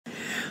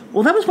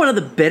Well, that was one of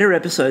the better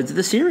episodes of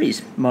the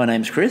series. My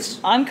name's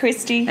Chris. I'm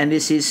Kristie. And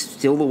this is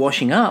still the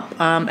washing up.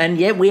 And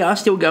yeah, we are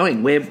still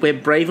going. We're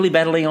bravely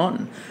battling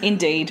on.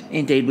 Indeed.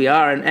 Indeed we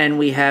are. And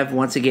we have,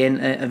 once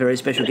again, a very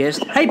special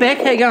guest. Hey, Beck,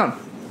 how you going?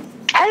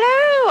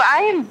 Hello,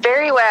 I am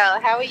very well.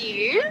 How are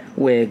you?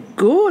 We're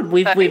good.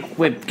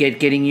 We're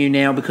getting you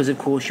now because, of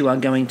course, you are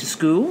going to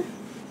school.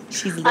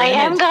 She's learning. I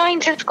am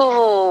going to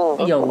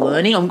school. You're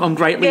learning. I'm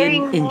greatly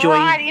enjoying.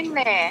 Right in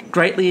there.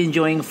 Greatly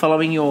enjoying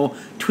following your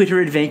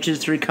Twitter adventures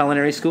through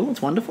culinary school.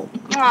 It's wonderful.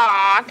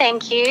 Aw,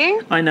 thank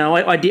you. I know.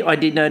 I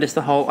did notice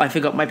the whole. I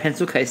forgot my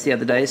pencil case the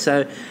other day,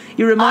 so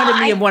you reminded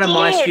me of one of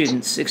my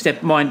students.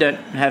 Except mine don't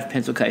have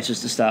pencil cases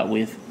to start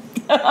with.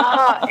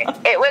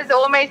 It was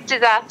almost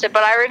disaster,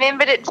 but I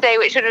remembered it today,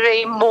 which would have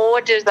been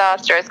more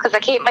disastrous because I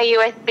keep my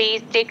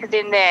USB stickers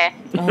in there.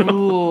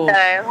 Oh. So,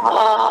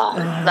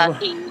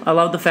 lucky. I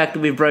love the fact that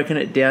we've broken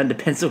it down to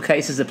pencil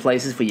cases are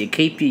places where you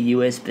keep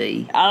your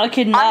USB. I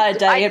reckon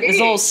nowadays it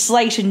was all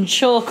slate and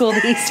chalk, all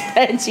these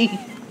fancy...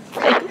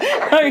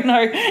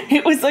 No,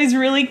 it was those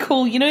really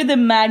cool, you know, the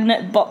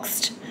magnet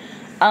boxed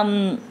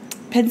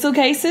pencil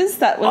cases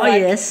that were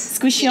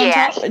squishy on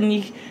top, and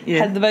you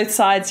had the both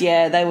sides.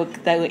 Yeah, they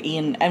were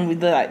in, and with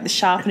the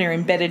sharpener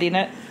embedded in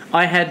it.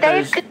 I had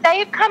those.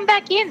 They've come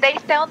back in. They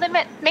sell them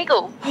at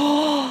Smiggle.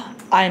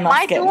 I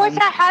must get one. My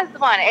daughter has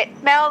one. It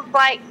smells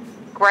like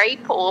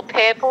grape or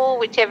purple,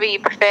 whichever you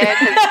prefer.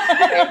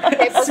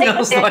 It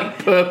smells like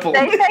purple.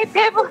 They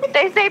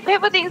say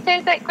purple things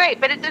taste like grape,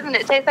 but it doesn't.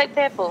 It tastes like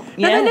purple.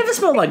 Yeah. No, they never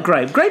smell like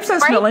grape. Grapes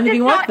don't smell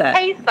anything like that.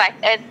 Taste like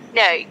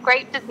no,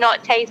 grape does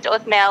not taste or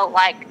smell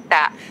like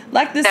that.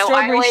 Like the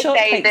strawberry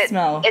shortcake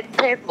smell. It's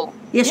purple.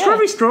 Yeah,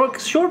 strawberry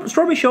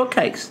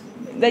shortcakes.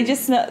 They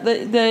just smell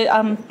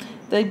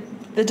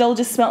the doll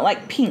just smelled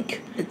like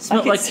pink. It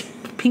smelled like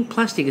pink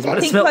plastic is what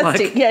it smelled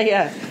like.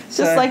 Yeah.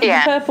 Just like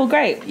a purple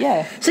grape,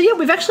 yeah. So yeah,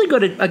 we've actually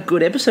got a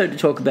good episode to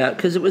talk about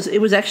because it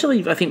was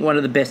actually, I think, one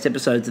of the best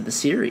episodes of the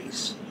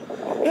series.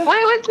 Well, it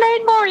was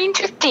made more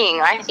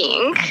interesting, I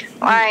think.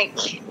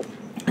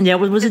 Yeah,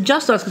 was it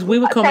just us? Because we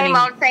were commenting...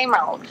 Same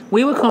old.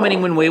 We were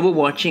commenting when we were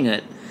watching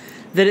it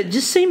that it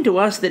just seemed to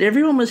us that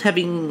everyone was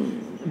having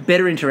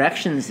better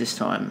interactions this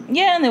time.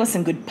 Yeah, and there were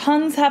some good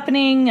puns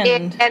happening.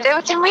 And there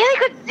were some really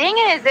good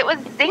zingers. It was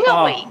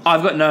zinger week.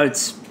 I've got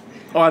notes.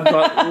 I've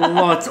got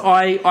lots.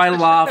 I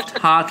laughed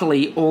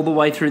heartily all the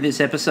way through this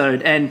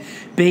episode, and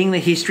being the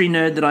history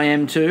nerd that I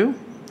am too,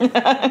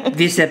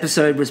 this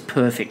episode was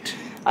perfect.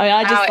 I mean,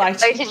 I just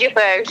liked... How did you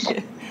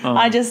vote?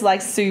 I just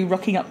like Sue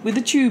rocking up with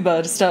a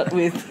tuba to start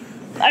with.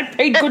 I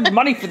paid good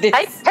money for this.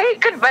 I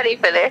paid good money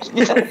for this.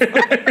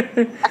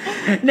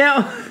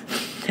 Now,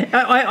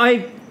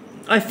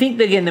 I think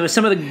that, again, there were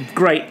some of the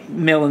great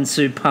Mel and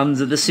Sue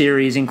puns of the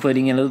series,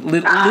 including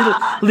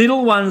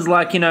little ones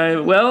like,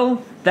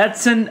 well,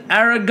 that's an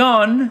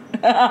Aragon.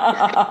 2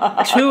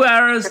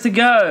 hours to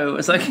go.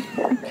 It's like,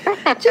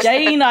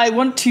 Jane, I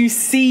want to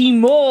see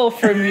more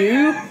from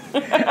you.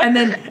 and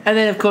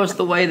then of course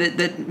the way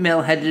that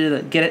Mel had to do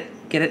that.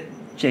 Get it,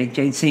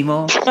 Jane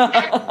Seymour.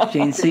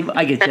 Jane Seymour.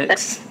 I get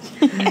jokes.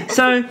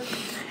 So,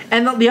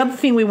 and the other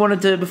thing we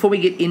wanted to, before we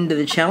get into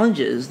the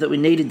challenges that we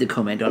needed to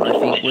comment on, I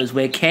think, was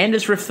where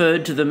Candace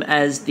referred to them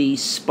as the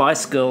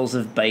Spice Girls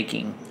of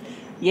baking.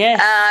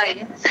 Yes.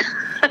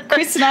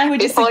 Chris and I were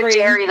disagreeing. Before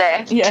Jerry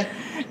left. Yeah.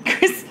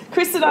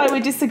 Chris and I were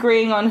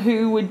disagreeing on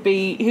who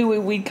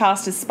we'd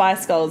cast as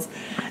Spice Girls.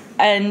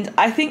 And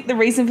I think the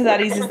reason for that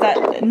is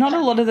that not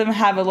a lot of them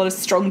have a lot of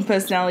strong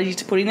personality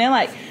to put in there.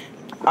 Like,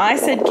 I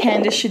said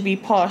Candace should be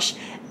posh,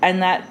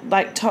 and that,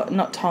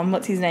 not Tom,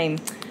 what's his name?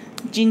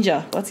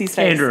 Ginger. What's his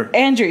face?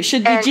 Andrew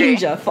should be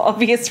ginger for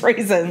obvious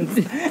reasons.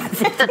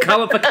 for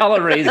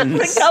colour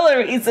reasons. For colour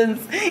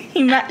reasons.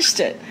 He matched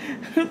it.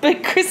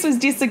 But Chris was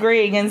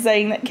disagreeing and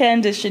saying that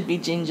Candace should be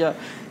ginger.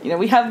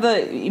 We have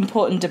the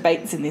important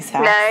debates in this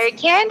house. No,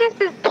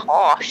 Candace is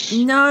posh.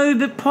 No,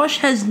 but posh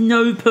has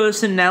no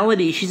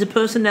personality. She's a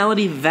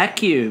personality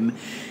vacuum.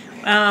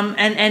 And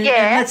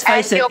let's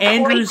face it,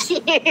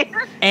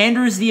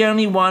 Andrew's the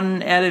only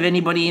one out of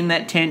anybody in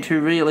that tent who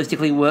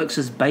realistically works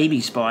as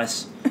Baby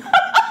Spice.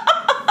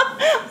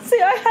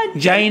 See, I had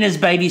Jane as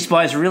Baby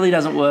Spice really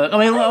doesn't work. I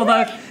mean,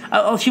 although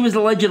she was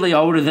allegedly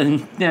older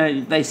than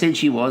they said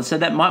she was, so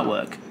that might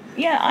work.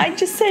 Yeah, I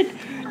just said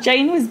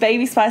Jane was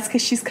Baby Spice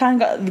because she's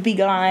kind of got the big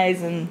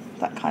eyes and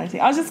that kind of thing.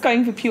 I was just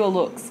going for pure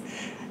looks,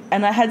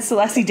 and I had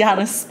Selassie down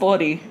as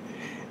sporty,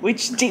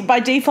 which by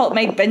default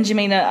made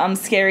Benjamina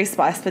Scary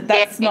Spice, but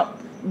that's not...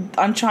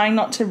 I'm trying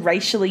not to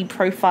racially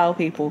profile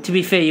people. To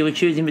be fair, you were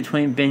choosing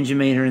between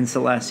Benjamina and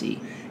Selassie.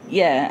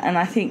 Yeah, and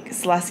I think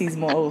Selassie's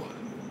more...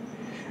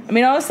 I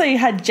mean, I also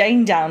had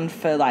Jane down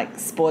for,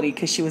 sporty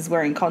because she was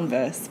wearing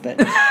Converse, but...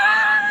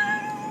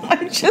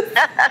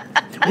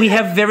 We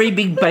have very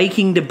big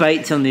baking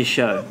debates on this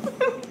show.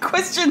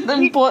 Question the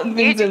important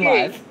things in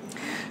life.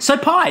 So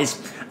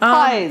pies.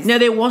 Pies. Now,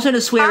 there wasn't a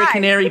sweary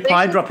canary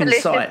pie drop in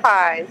sight.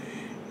 Pies.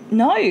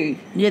 No.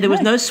 Yeah, there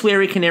was no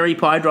sweary canary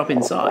pie drop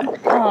inside.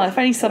 Oh, if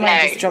only someone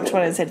had just dropped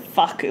one and said,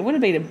 fuck, it would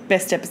have been the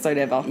best episode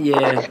ever.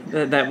 Yeah,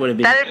 that would have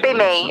been. That'd be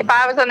me. If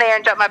I was on there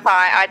and dropped my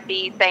pie, I'd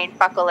be saying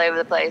fuck all over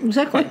the place.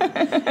 Exactly.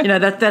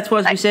 that's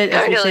what we said.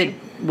 As we Totally. said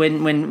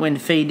when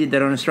Fee did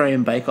that on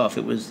Australian Bake Off,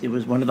 it was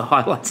one of the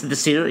highlights of the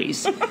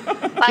series.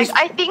 Like,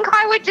 I think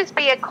I would just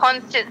be a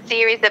constant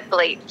series of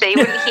bleeps, so you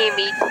wouldn't hear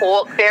me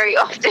talk very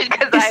often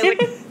because I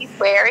would be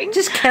swearing.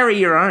 Just carry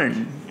your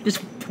own, just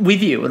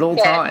with you at all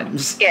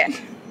times. Yeah.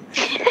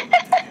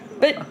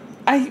 But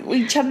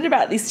we chatted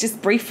about this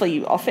just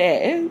briefly off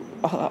air.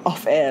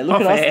 Off air.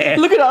 Off air.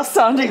 Look at us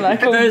sounding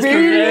like a Those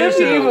radio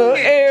people.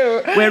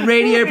 Ew. We're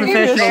radio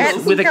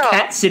professionals with a Sure.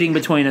 cat sitting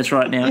between us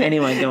right now.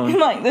 Anyway, go on. In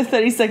like the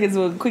 30 seconds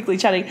we're quickly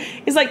chatting,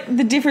 is like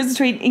the difference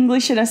between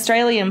English and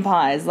Australian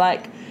pies.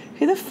 Like,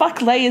 who the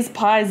fuck layers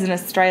pies in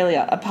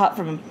Australia apart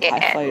from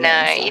pie floaters?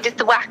 No, you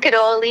just whack it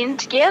all in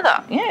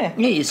together. Yeah.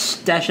 Yeah, you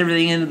stash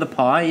everything into the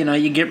pie.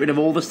 You get rid of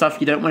all the stuff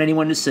you don't want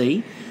anyone to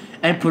see,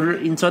 and put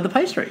it inside the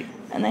pastry.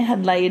 And they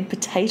had layered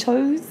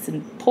potatoes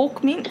and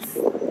pork mince.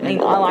 I mean,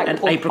 I like And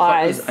pork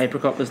pies.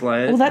 apricot was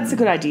layered. Well, that's a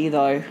good idea,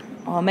 though.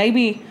 Oh,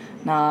 maybe...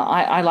 Nah,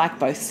 I like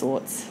both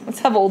sorts. Let's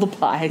have all the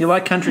pies. You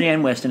like country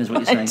and western, is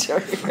what you're I saying.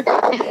 do.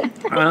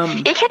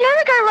 You can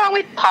never go wrong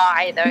with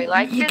pie, though.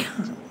 Like, You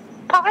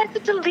pies are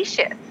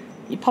delicious.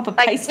 You pop a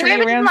Like, pastry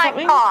whoever around doesn't like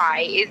something.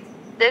 pie,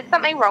 there's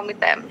something wrong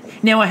with them.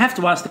 Now, I have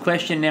to ask the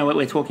question, now that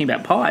we're talking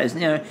about pies,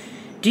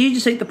 do you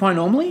just eat the pie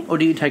normally, or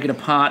do you take it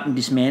apart and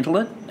dismantle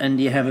it, and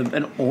do you have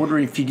an order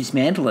if you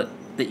dismantle it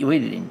that you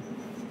eat it in?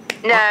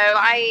 No,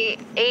 I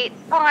eat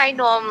pie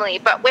normally,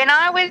 but when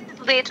I was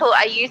little,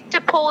 I used to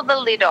pull the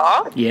lid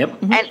off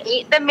Yep. and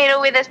eat the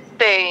middle with a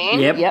spoon,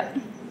 Yep.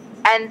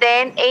 and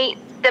then eat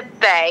the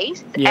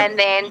base, Yep. and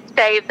then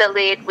save the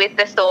lid with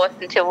the sauce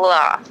until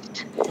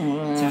last.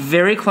 It's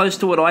very close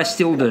to what I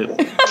still do.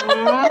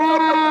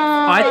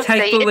 I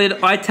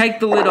take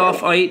the lid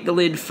off, I eat the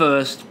lid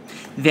first,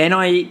 then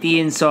I eat the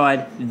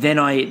inside, then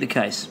I eat the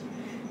case.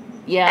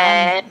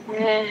 Yeah,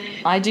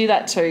 I do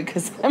that too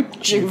because I'm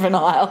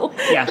juvenile.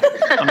 Yeah,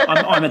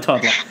 I'm a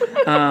toddler.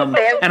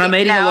 And I'm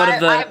eating a lot of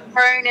the... I've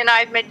grown and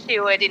I've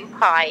matured in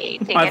pie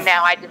eating, and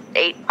now I just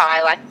eat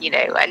pie like,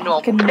 a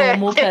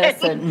normal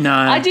person. No.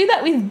 I do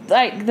that with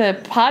like the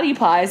party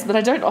pies, but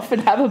I don't often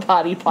have a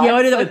party pie. Yeah,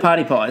 I do that with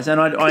party pies, and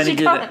I only you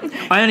do that.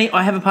 can't.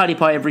 I have a party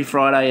pie every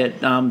Friday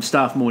at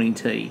staff morning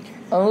tea,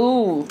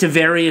 Oh, to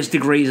various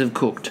degrees of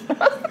cooked.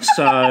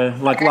 So,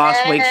 like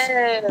last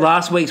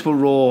week's were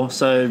raw,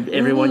 so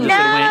everyone just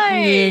sort of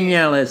went,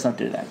 yeah, let's not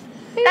do that.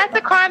 That's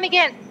a crime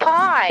against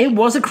pie. It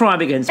was a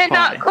crime against to pie.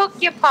 not cook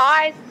your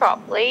pies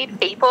properly,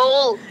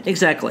 people.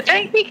 Exactly.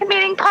 Don't be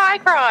committing pie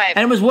crime.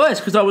 And it was worse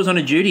because I was on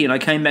a duty and I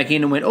came back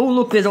in and went, oh,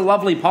 look, there's a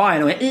lovely pie.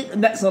 And I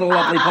went, that's not a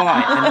lovely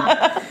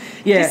pie. And,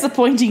 yeah.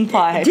 disappointing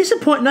pie.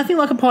 Nothing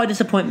like a pie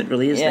disappointment,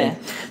 really, is there?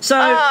 So,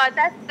 Oh,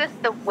 that's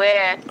just the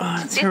worst.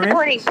 it's Disappointing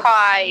horrendous.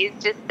 pie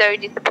is just so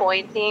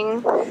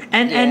disappointing.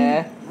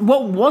 and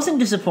what wasn't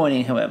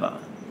disappointing, however,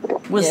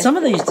 was some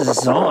of these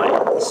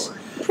designs.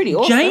 Pretty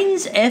awesome.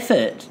 Jane's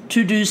effort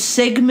to do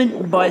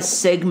segment by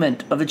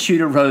segment of a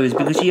Tudor rose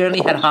because she only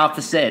had half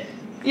a set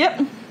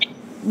Yep.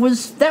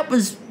 was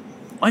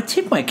I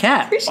tip my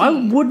cap. Pretty. I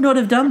would not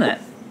have done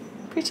that.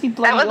 Pretty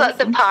bloody That was lots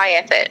awesome. of pie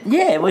effort.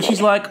 Yeah, well,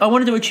 she's like, I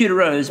want to do a Tudor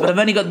rose, but I've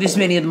only got this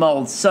many of the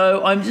moulds,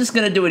 so I'm just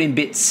going to do it in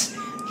bits.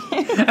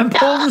 And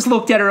Paul just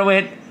looked at her and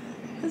went,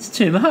 that's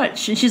too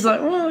much. And she's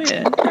like, well,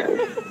 yeah.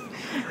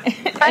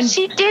 But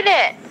she did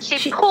it.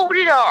 She pulled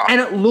it off. And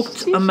it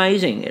looked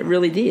amazing. It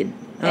really did.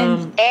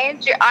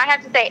 Andrew, I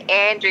have to say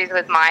Andrew's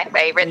was my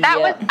favourite. That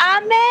was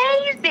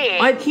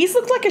amazing. He's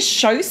looked like a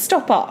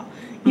showstopper.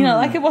 You know,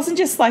 like it wasn't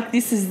just like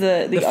this is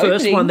the first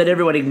opening. one that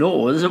everyone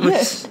ignores. It was.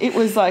 Yes, it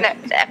was like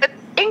That was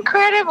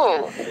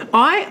incredible.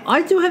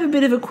 I do have a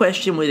bit of a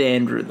question with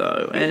Andrew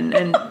though,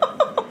 and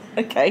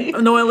okay.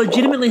 no, I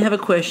legitimately have a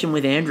question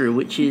with Andrew,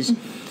 which is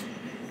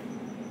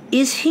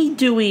he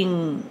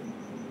doing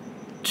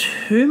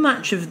too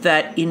much of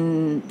that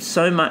in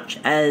so much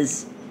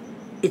as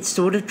it's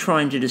sort of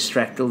trying to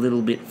distract a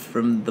little bit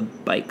from the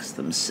bakes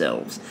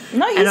themselves?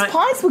 No, his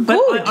pies were good.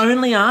 But I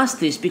only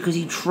asked this because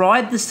he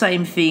tried the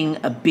same thing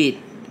a bit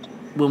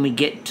when we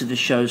get to the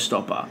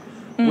showstopper,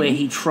 where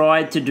he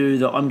tried to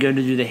do I'm going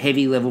to do the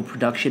heavy level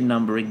production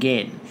number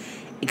again,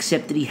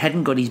 except that he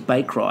hadn't got his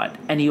bake right.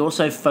 And he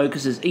also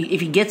focuses, if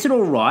he gets it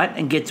all right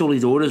and gets all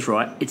his orders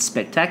right, it's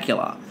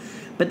spectacular.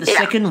 But the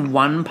second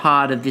one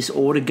part of this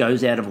order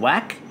goes out of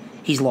whack,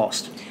 he's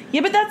lost. Yeah,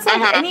 but that's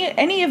like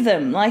any of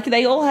them. Like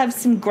they all have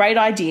some great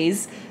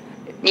ideas.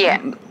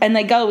 Yeah. And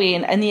they go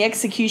in and the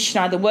execution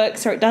either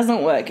works or it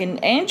doesn't work.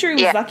 And Andrew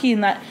was lucky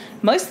in that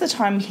most of the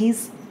time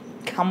he's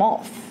come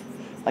off.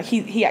 Like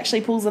he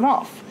actually pulls them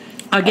off.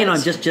 Again,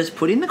 I'm just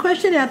putting the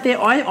question out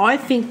there. I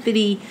think that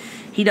he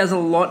does a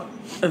lot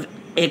of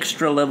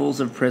extra levels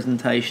of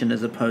presentation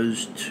as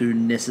opposed to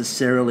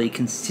necessarily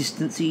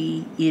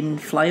consistency in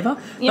flavour.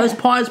 Yeah. Those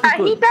pies were He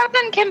good.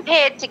 doesn't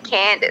compare to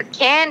Candace.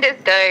 Candace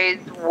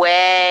goes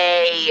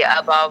way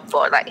above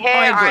board. Like her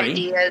I agree.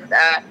 ideas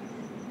are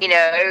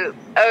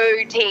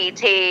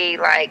OTT,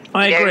 like.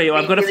 I agree.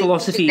 I've got a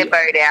philosophy. The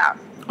boat out.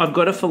 I've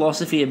got a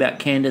philosophy about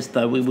Candace,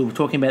 though. We were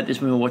talking about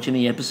this when we were watching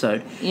the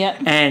episode. Yeah.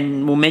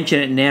 And we'll mention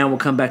it now. We'll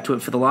come back to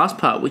it for the last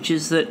part, which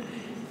is that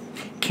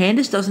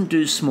Candace doesn't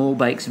do small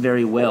bakes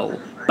very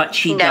well, but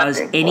she does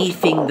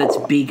anything that's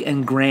big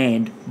and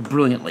grand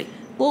brilliantly.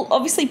 Well,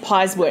 obviously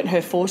pies weren't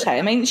her forte.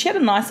 I mean, she had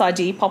a nice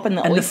idea, popping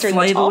the oyster in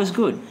the top. And the flavour was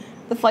good.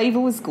 The flavour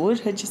was good.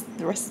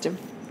 The rest of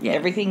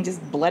everything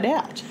just bled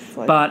out.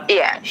 So. But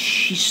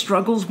she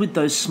struggles with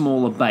those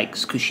smaller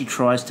bakes because she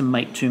tries to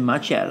make too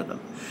much out of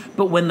them.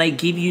 But when they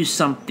give you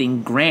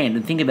something grand,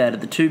 and think about it,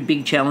 the two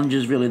big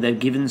challenges really they've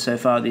given so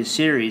far this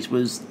series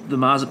was the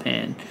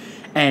marzipan,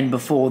 and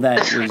before that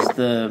was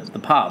the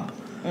pub.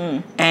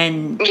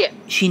 And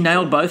she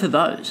nailed both of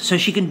those. So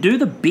she can do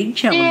the big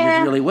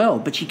challenges really well,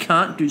 but she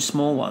can't do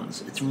small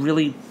ones. It's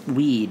really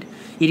weird.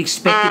 You'd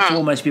expect it to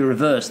almost be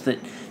reversed, that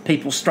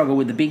people struggle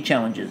with the big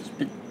challenges.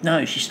 But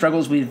no, she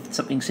struggles with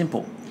something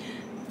simple.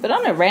 But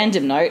on a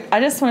random note, I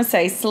just want to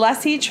say,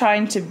 Selassie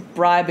trying to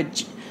bribe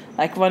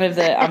one of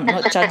the,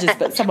 not judges,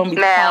 but someone with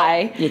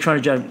pie. Yeah, trying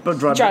to drive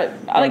with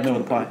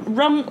pie.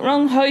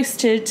 Wrong host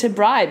to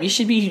bribe. You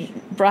should be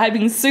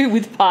bribing Sue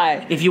with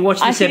pie. If you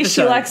watch this episode... I think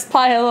she likes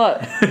pie a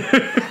lot.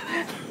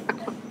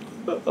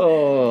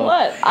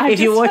 What?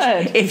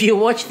 If you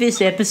watch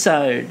this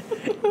episode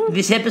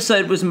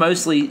was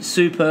mostly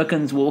Sue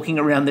Perkins walking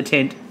around the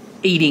tent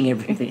eating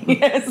everything.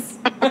 Yes.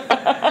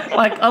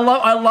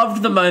 I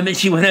loved the moment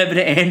she went over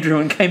to Andrew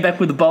and came back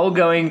with a bowl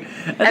going,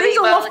 "Are these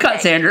all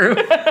offcuts, Andrew?"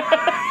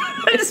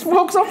 And just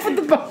walks off with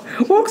the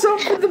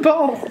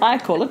bowl. I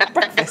call it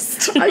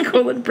breakfast.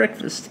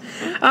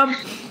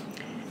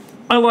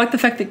 I like the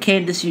fact that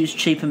Candace used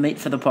cheaper meat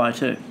for the pie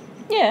too.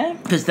 Yeah.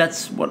 Because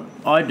that's what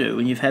I do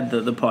when you've had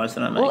the pies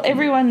that I make. Well,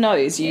 everyone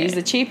knows you use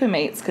the cheaper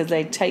meats because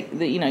they take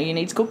you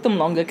need to cook them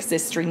longer because they're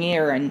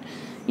stringier and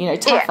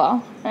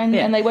tougher, and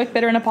they work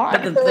better in a pie.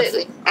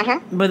 Absolutely.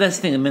 But that's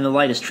the thing. I mean, the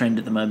latest trend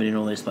at the moment in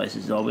all these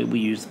places is we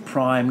use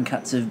prime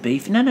cuts of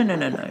beef. No. Don't use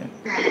prime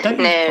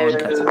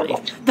cuts of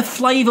beef. The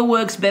flavour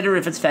works better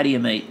if it's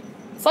fattier meat.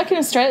 It's like in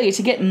Australia,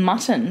 to get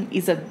mutton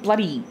is a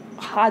bloody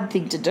hard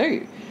thing to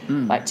do.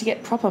 Like to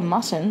get proper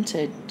mutton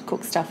to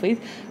cook stuff with.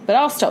 But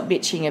I'll stop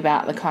bitching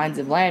about the kinds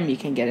of lamb you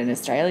can get in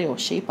Australia, or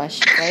sheep, I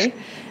should say,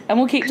 and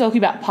we'll keep talking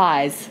about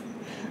pies.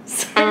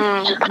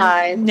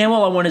 Now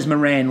all I want is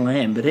Moran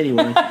lamb, but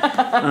anyway.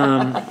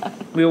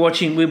 We were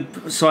watching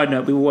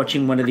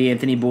one of the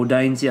Anthony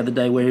Bourdains the other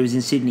day where he was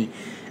in Sydney,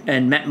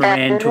 and Matt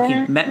Moran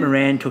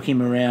took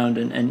him around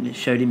and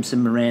showed him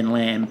some Moran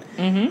lamb.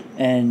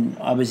 And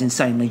I was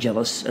insanely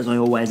jealous, as I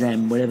always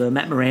am, whenever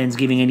Matt Moran's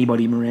giving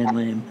anybody Moran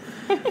lamb.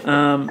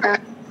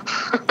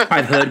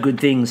 I've heard good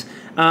things.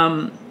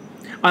 I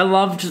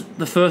loved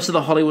the first of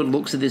the Hollywood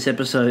looks of this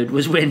episode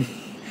was when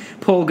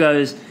Paul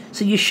goes,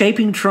 "So you're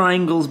shaping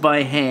triangles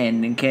by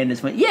hand?" And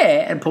Candace went,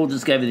 "Yeah." And Paul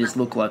just gave her this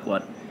look like,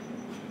 "What?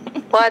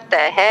 What the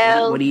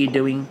hell? What are you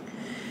doing?"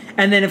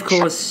 And then, of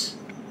course,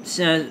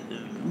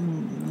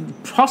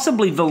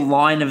 possibly the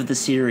line of the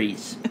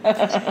series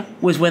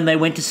was when they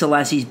went to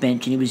Selassie's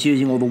bench and he was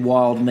using all the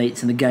wild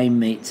meats and the game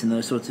meats and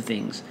those sorts of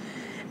things.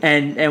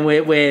 And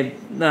where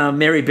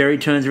Mary Berry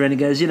turns around and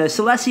goes,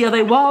 "Selassie, are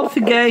they wild for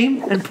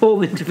game?" And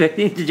Paul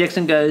interjects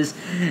and goes,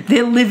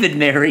 "They're livid,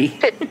 Mary."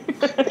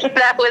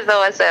 That was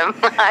awesome.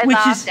 I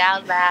laughed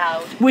out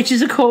loud. Which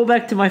is a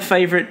callback to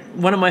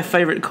one of my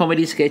favourite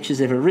comedy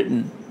sketches ever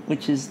written,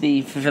 which is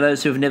for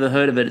those who have never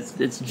heard of it,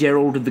 it's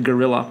Gerald the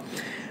Gorilla.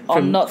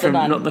 From Not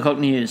the Cock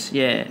News.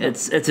 Yeah,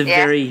 it's a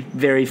very,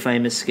 very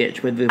famous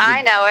sketch with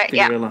I know it, the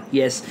gorilla.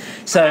 Yes.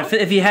 So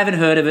if you haven't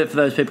heard of it, for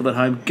those people at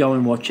home, go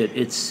and watch it.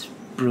 It's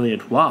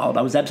brilliant. Wild.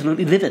 I was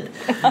absolutely livid.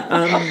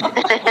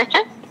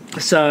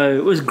 So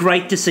it was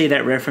great to see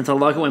that reference. I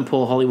like it when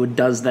Paul Hollywood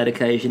does that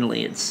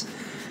occasionally. It's,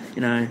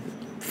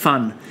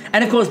 fun.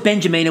 And, of course,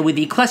 Benjamina with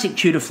the classic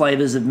Tudor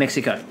flavours of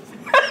Mexico.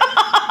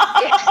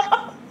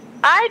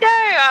 I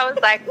know. I was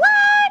like, what?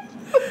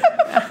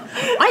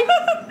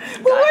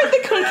 Weren't the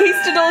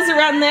conquistadors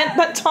around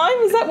that time?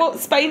 Is that what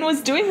Spain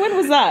was doing? When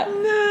was that?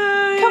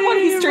 No. Come on,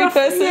 history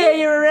person. Yeah,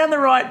 you're around the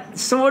right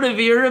sort of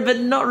era, but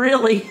not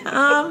really.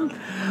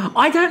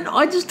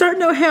 I just don't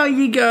know how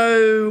you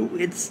go,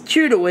 it's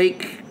Tudor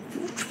week,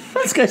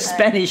 let's go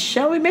Spanish,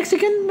 shall we?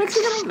 Mexican?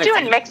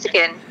 Doing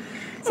Mexican.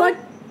 It's like,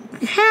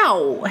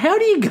 how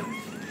do you go?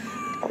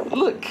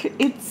 Look,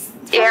 it's...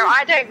 Yeah,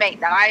 I don't make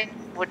that. I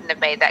wouldn't have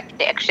made that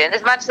connection.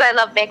 As much as I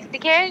love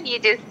Mexican, you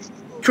just...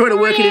 Try to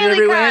work it in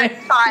everywhere.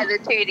 Can't tie the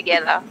two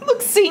together.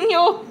 Look,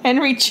 Senior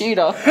Henry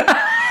Tudor.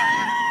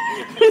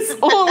 It's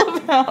all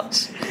about...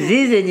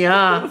 Si,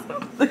 senor.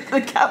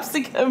 The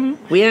capsicum.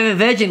 We have a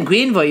virgin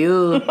queen for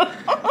you.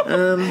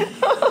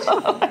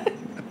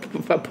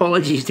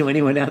 Apologies to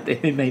anyone out there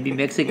who may be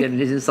Mexican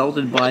and is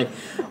insulted by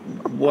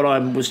what I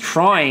was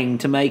trying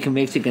to make a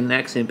Mexican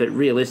accent, but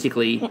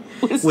realistically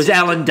was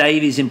Alan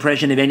Davies'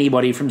 impression of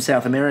anybody from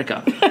South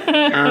America.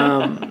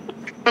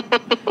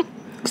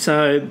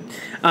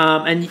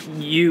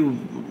 And you,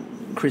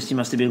 Kristie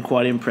must have been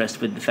quite impressed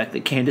with the fact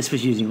that Candace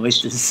was using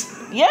oysters.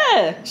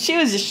 Yeah, she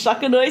was just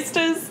shucking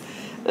oysters.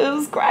 It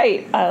was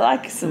great. I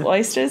like some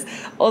oysters.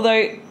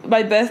 Although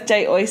my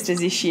birthday oysters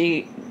this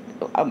year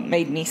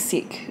made me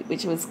sick,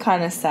 which was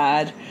kind of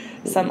sad.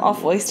 So I'm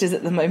off oysters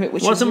at the moment.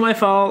 Which Wasn't my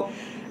fault.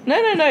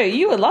 No.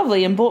 You were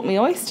lovely and bought me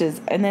oysters,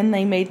 and then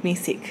they made me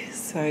sick.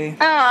 So.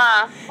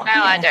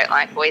 I don't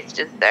like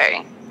oysters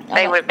though.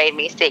 They would have made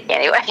me sick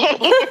anyway.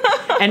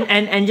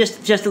 and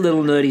just a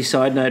little nerdy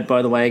side note,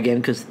 by the way, again,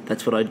 because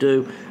that's what I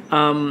do.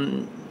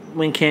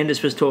 When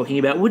Candace was talking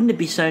about, wouldn't it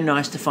be so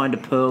nice to find a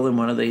pearl in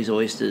one of these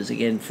oysters?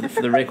 Again,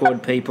 for the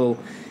record, people,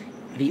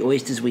 the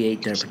oysters we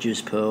eat don't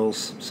produce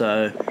pearls,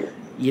 so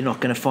you're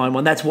not going to find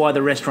one. That's why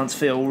the restaurants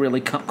feel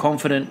really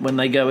confident when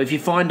they go, if you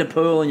find a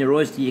pearl in your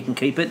oyster, you can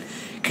keep it,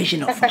 because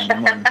you're not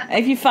finding one.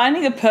 If you're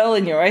finding a pearl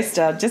in your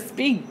oyster, just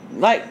be,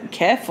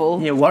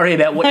 careful. Yeah, worry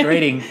about what you're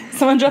eating.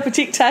 Someone drop a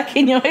Tic Tac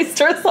in your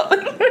oyster or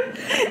something.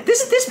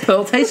 This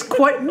pearl tastes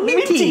quite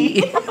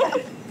minty.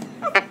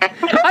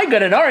 I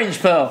got an orange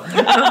pearl.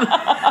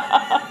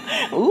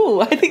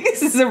 Ooh, I think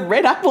this is a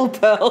red apple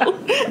pearl.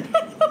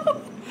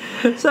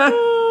 So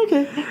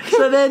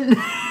then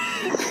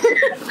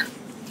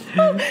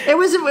it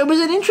was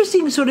an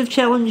interesting sort of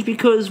challenge,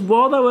 because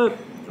while they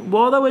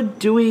were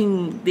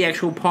doing the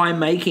actual pie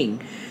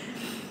making,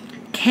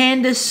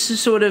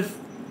 Candace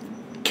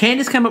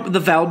came up with the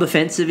valid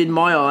defensive. In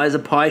my eyes, a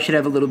pie should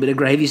have a little bit of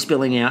gravy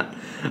spilling out.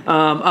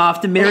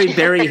 After Mary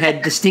Berry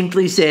had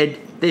distinctly said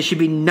there should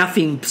be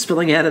nothing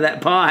spilling out of that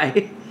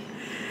pie.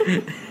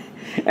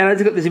 And I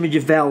just got this image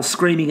of Val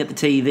screaming at the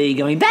TV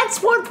going,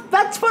 that's what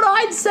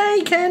I'd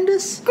say,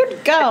 Candace.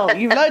 Good girl,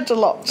 you've learned a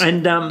lot.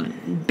 And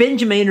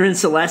Benjamina and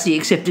Selassie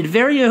accepted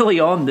very early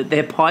on that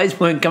their pies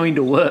weren't going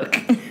to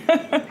work.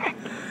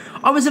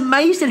 I was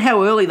amazed at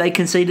how early they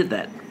conceded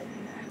that.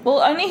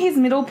 Well, only his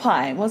middle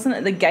pie, wasn't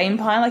it? The game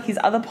pie, like his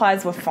other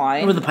pies were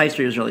fine. Well, the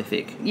pastry was really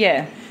thick.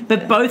 Yeah.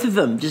 But both of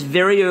them just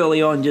very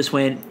early on just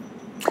went,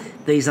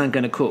 these aren't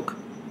going to cook.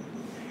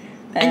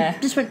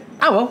 And just went,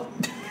 oh well.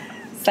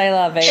 C'est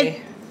la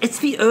vie. It's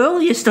the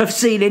earliest I've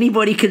seen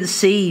anybody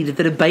concede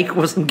that a bake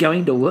wasn't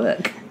going to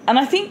work. And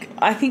I think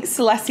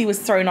Selassie was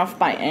thrown off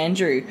by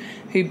Andrew,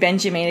 who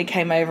Benjamina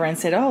came over and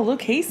said, oh,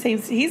 look,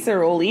 he's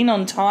all in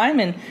on time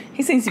and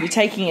he seems to be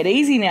taking it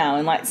easy now.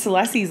 And,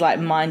 Selassie's,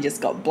 mind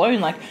just got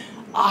blown.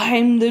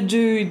 I'm the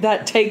dude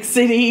that takes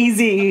it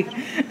easy.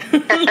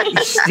 You're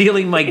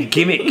stealing my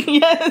gimmick.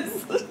 Yes.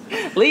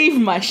 Leave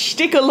my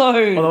shtick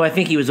alone. Although I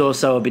think he was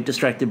also a bit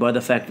distracted by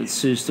the fact that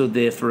Sue stood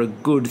there for a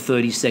good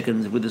 30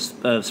 seconds with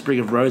a sprig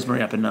of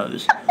rosemary up her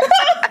nose,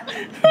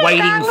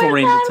 waiting for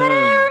him to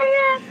turn.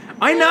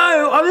 I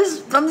know.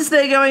 I'm just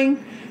there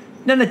going,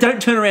 no,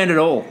 don't turn around at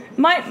all.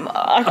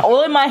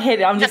 All in my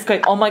head, I'm just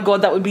going, oh my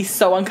God, that would be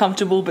so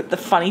uncomfortable, but the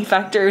funny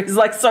factor is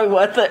so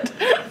worth it.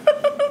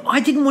 I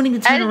didn't want him to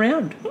turn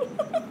around.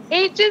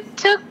 He just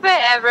took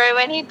forever.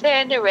 When he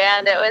turned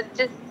around, it was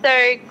just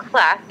so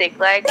classic.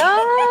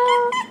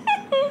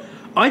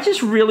 I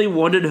just really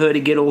wanted her to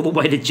get all the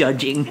way to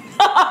judging.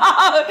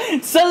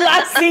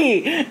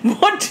 Selassie,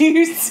 what do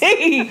you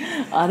see?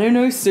 I don't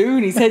know,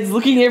 soon. His head's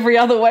looking every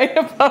other way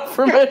apart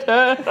from at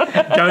her.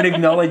 Don't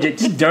acknowledge it.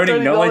 Just don't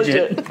acknowledge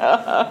it.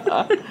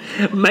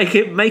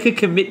 Make a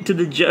commit to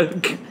the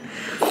joke.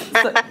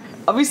 So,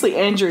 obviously,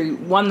 Andrew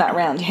won that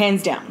round,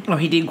 hands down. Oh,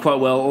 he did quite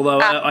well, although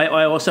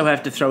I also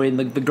have to throw in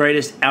the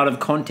greatest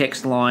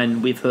out-of-context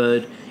line we've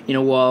heard in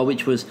a while,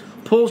 which was,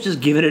 Paul's just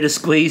giving it a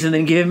squeeze and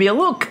then giving me a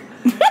look.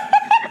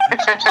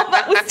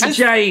 That was just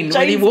Jane,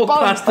 when he walked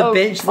past the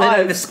bench, leaned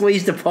over,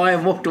 squeezed a pie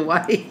and walked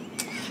away.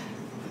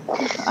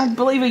 I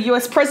believe a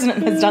US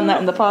president has done that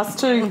in the past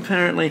too.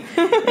 Apparently.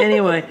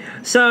 Anyway,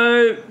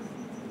 so,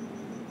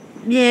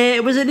 yeah,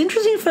 it was an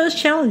interesting first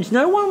challenge.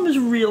 No one was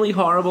really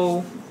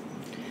horrible.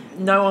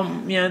 No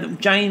one,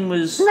 Jane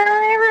was...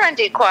 No, everyone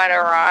did quite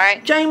all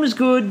right. Jane was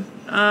good,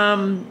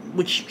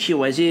 which she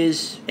always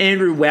is.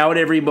 Andrew wowed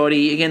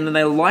everybody. Again,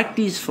 they liked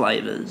his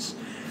flavours.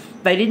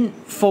 They didn't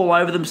fall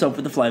over themselves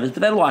with the flavours,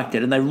 but they liked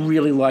it, and they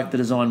really liked the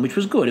design, which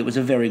was good. It was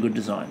a very good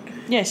design.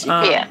 Yes, you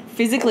can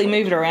physically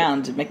move it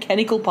around.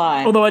 Mechanical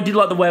pie. Although I did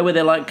like the way where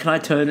they're like, can I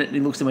turn it? And he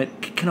looks at me,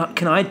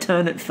 can I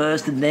turn it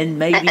first and then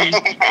maybe...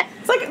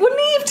 It's wouldn't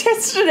he have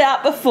tested it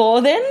out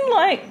before then?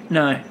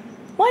 No.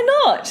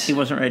 Why not? He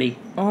wasn't ready.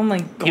 Oh, my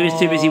God. He was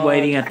too busy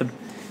waiting at the...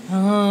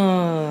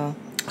 Oh.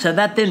 So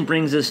that then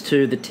brings us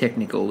to the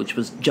technical, which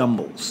was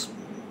jumbles.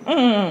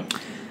 And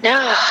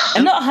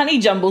not honey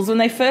jumbles. When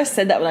they first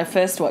said that, when I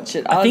first watched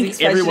it, I was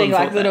expecting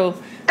little...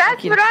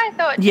 That's what I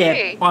thought too.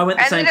 Yeah, I went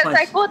the same place. And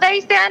then it's well,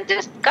 they sound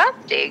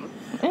disgusting.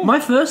 My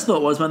first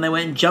thought was when they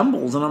went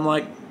jumbles, and I'm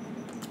like,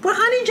 were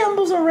honey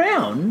jumbles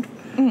around?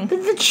 Did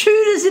the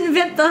Tudors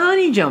invent the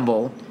honey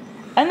jumble?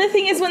 And the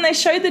thing is, when they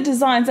showed the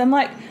designs, I'm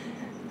like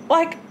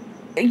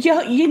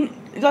your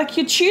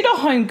Tudor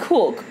home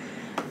cook,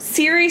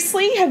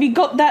 seriously, have you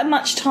got that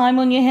much time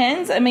on your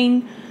hands? I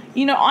mean,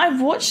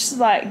 I've watched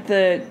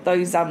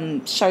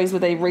those shows where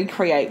they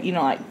recreate,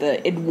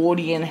 the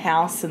Edwardian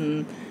house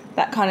and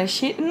that kind of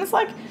shit, and it's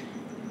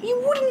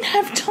you wouldn't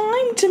have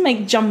time to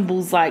make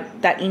jumbles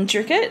like that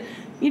intricate.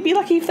 You'd be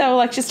lucky if they were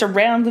like just a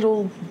round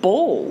little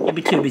ball. You'd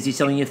be too busy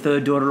selling your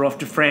third daughter off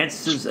to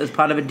France as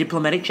part of a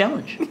diplomatic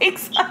challenge.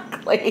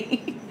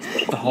 Exactly.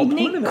 The whole You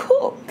point need of it.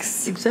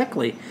 cooks.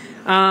 Exactly.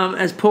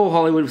 As Paul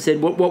Hollywood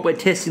said, what we're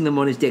testing them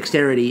on is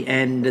dexterity,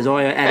 and as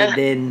I added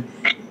then,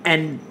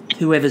 and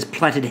whoever's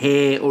plaited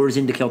hair or is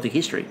into Celtic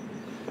history.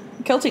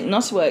 Celtic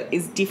knotwork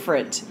is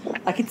different.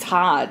 Like, it's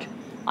hard.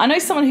 I know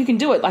someone who can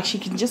do it. Like, she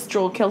can just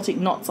draw Celtic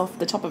knots off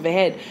the top of her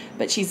head,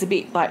 but she's a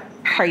bit, like,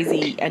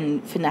 crazy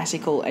and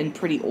fanatical and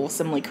pretty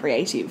awesomely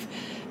creative.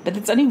 But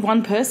it's only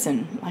one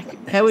person.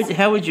 Like, How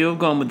would you have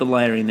gone with the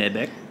layering there,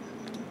 Beck?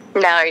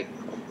 No.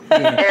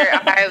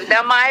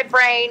 Now my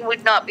brain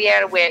would not be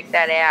able to work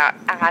that out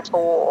at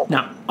all.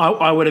 No,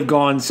 I would have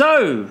gone,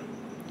 so,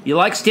 you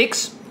like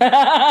sticks?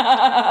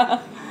 I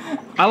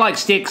like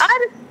sticks.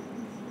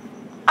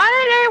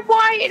 I don't know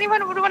why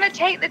anyone would want to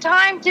take the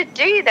time to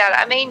do that.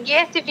 I mean,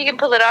 yes, if you can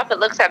pull it off, it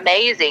looks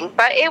amazing,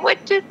 but it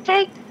would just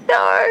take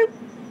so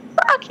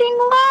fucking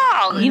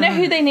long. you know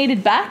who they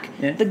needed back?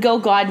 Yeah. The Girl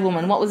Guide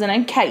woman. What was her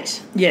name?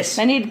 Kate. Yes.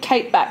 They needed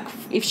Kate back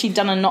if she'd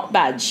done a knot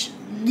badge.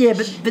 Yeah,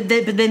 but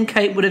then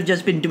Kate would have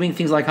just been doing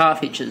things like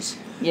half hitches.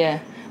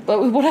 Yeah.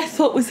 But what I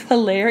thought was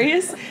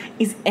hilarious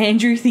is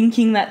Andrew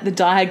thinking that the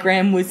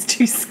diagram was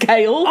to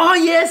scale. Oh,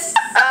 yes!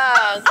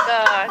 Oh,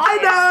 God. I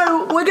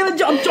know! We're going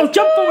to I'll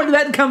jump forward to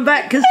that and come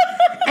back, because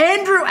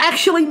Andrew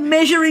actually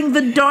measuring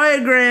the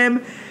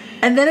diagram,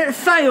 and then it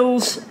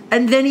fails,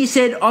 and then he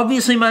said,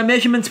 obviously my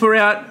measurements were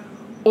out,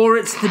 or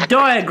it's the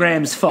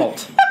diagram's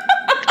fault.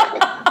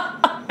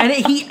 And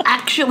he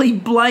actually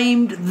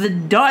blamed the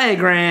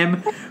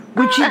diagram,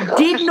 which he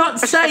did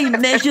not say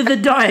measure the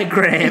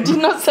diagram.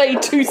 Did not say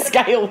to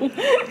scale.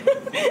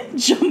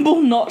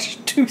 Jumble knot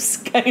to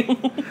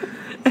scale.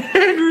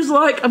 Andrew's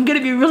like, I'm going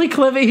to be really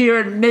clever here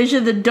and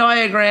measure the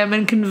diagram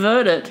and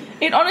convert it.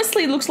 It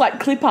honestly looks like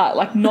clip art,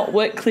 like knot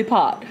work clip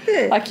art.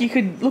 Yeah. Like you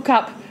could look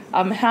up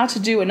how to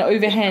do an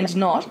overhand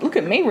knot. Look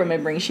at me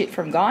remembering shit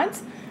from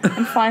guides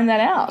and find that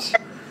out.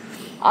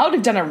 I would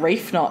have done a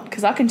reef knot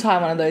because I can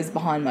tie one of those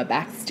behind my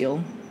back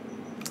still.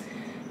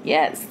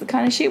 Yeah, it's the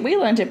kind of shit we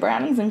learnt at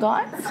Brownies and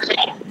Guides.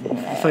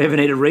 If I ever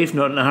need a reef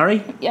knot in a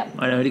hurry, Yep.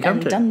 I know who to come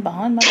and to. done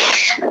behind my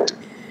back.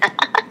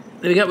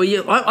 There we go.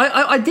 Well,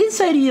 I did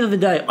say to you the other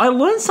day, I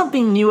learned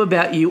something new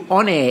about you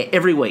on air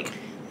every week.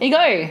 There you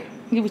go.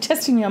 You were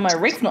testing me on my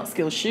reef knot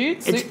skills.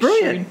 Shoot. It's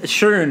brilliant. It's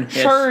Shern.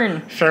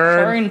 Shern.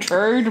 Shern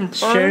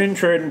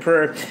and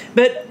Purr.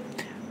 But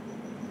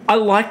I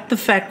like the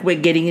fact we're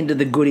getting into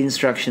the good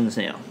instructions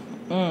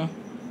now.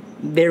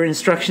 Their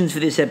instructions for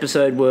this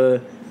episode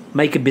were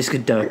make a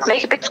biscuit dough.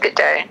 Make a biscuit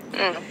dough.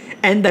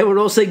 And they were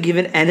also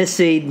given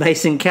aniseed,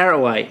 mace and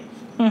caraway.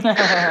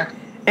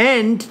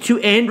 And, to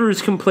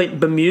Andrew's complete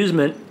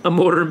bemusement, a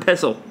mortar and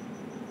pestle.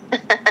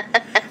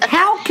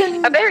 How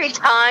can... A very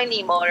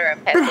tiny mortar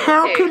and pestle, But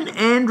how too. can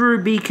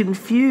Andrew be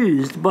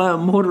confused by a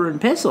mortar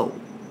and pestle?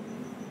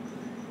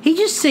 He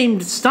just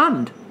seemed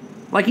stunned.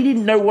 Like he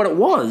didn't know what it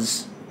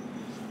was.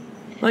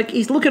 Like,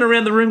 he's looking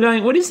around the room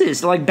going, what is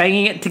this? Like,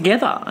 banging it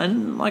together.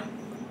 And, like...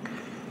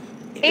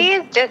 He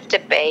is just a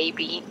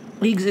baby.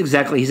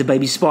 Exactly, he's a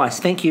baby spice.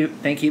 Thank you.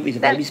 He's a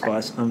baby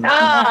spice. Oh,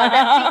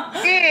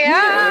 that's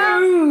yeah.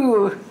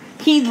 Ooh.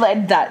 He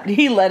led that.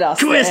 He led us.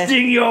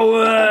 Twisting your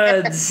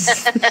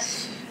words.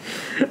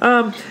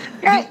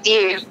 Thank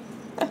you.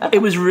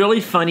 It was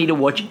really funny to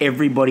watch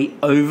everybody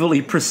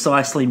overly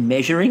precisely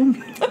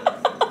measuring.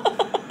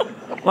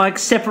 Like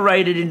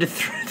separated into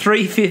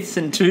 3/5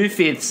 and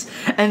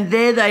 2/5, and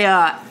there they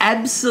are,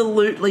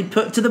 absolutely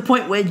put to the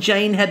point where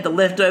Jane had the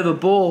leftover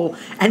ball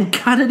and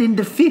cut it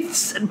into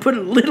fifths and put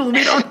a little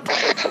bit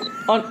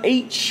on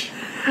each.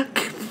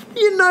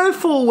 You know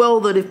full well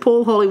that if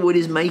Paul Hollywood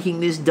is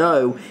making this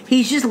dough,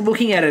 he's just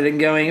looking at it and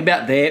going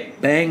about there,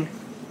 bang.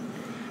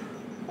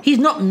 He's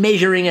not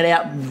measuring it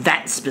out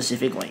that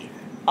specifically.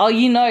 Oh,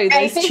 you know,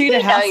 those Tudor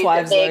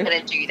housewives, they're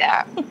going to do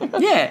that.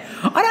 Yeah.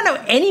 I don't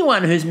know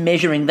anyone who's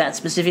measuring that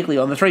specifically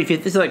on the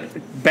 3/5. It's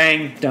like,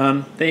 bang,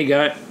 done. There you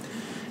go.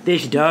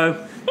 There's your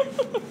dough.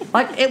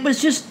 Like, it was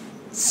just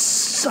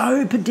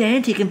so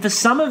pedantic. And for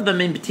some of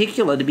them in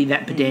particular to be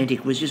that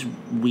pedantic was just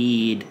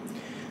weird.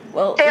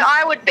 Well, So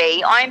I would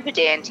be. I'm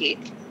pedantic.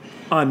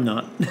 I'm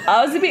not.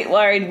 I was a bit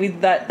worried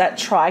with that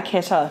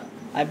tri-ketter.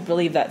 I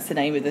believe that's the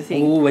name of the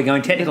thing. Oh, we're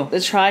going technical.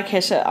 The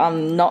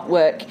tri-ketter knot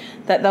work,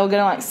 that they were going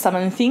to like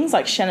summon things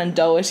like Shannon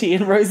Doherty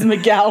and Rose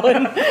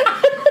McGowan.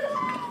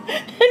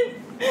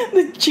 And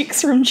the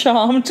chicks from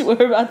Charmed were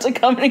about to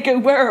come in and go,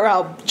 where are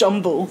our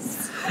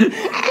jumbles? We're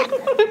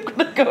going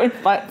to go and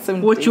fight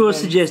some What you're demons.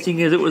 suggesting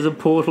is it was a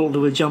portal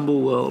to a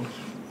jumble world.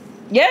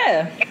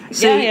 Yeah.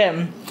 See- yeah, I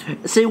am.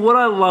 See, what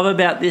I love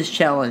about this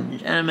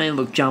challenge, and I mean,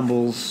 look,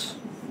 jumbles,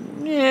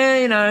 yeah,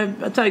 you know,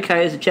 it's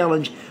okay as a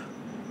challenge.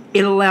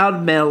 It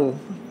allowed Mel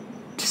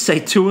to say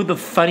two of the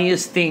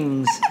funniest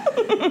things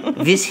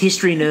this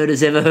history nerd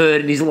has ever heard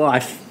in his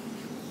life.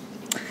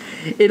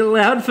 It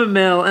allowed for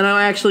Mel, and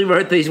I actually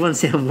wrote these ones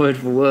down word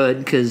for word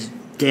because,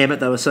 damn it,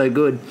 they were so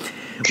good,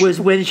 was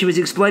when she was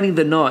explaining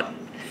the knot.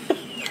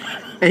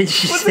 And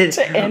she Was said, it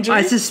to Andrew?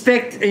 I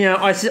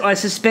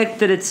suspect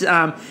that it's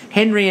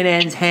Henry and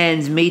Anne's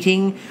hands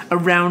meeting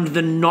around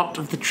the knot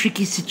of the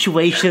tricky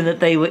situation that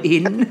they were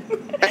in.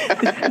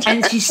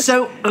 And she's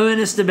so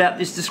earnest about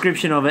this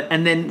description of it.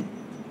 And then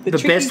the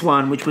best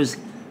one, which was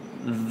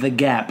the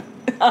gap.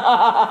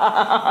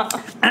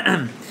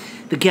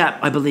 The gap,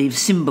 I believe,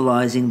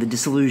 symbolising the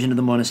dissolution of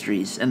the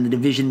monasteries and the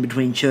division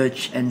between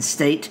church and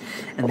state,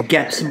 and the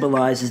gap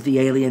symbolises the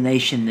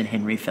alienation that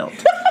Henry felt.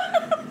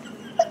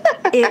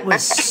 It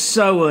was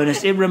so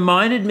earnest. It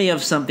reminded me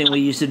of something we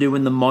used to do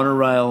when the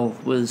monorail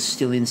was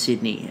still in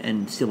Sydney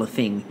and still a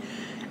thing.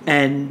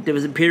 And there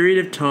was a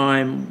period of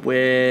time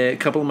where a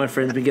couple of my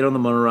friends would get on the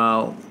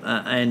monorail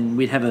and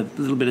we'd have a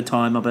little bit of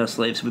time up our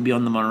sleeves. We'd be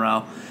on the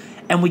monorail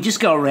and we'd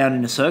just go around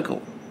in a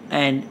circle.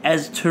 And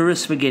as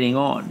tourists were getting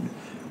on,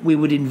 we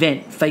would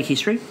invent fake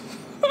history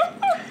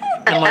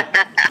and like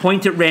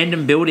point at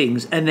random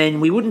buildings, and then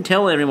we wouldn't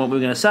tell everyone what we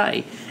were going to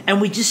say,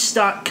 and we'd just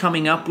start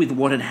coming up with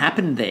what had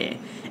happened there,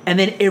 and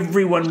then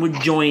everyone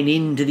would join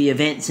into the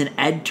events and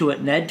add to it,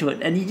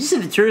 and you just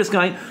have the tourists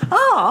going,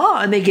 oh,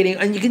 and they're getting,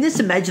 and you can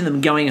just imagine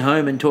them going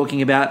home and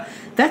talking about,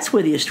 that's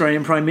where the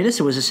Australian Prime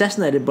Minister was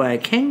assassinated by a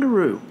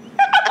kangaroo.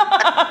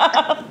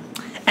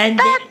 And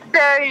That's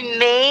so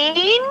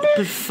mean.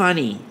 but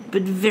funny,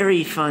 but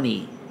very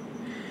funny.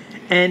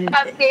 And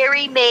But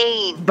very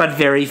mean. but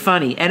very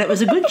funny. And it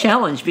was a good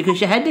challenge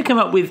because you had to come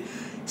up with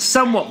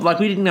somewhat, like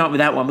we didn't come up with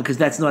that one because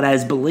that's not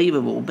as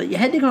believable, but you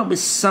had to come up with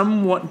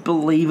somewhat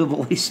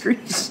believable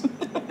histories.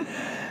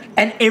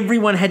 And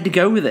everyone had to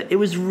go with it. It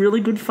was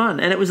really good fun.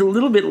 And it was a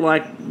little bit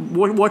like,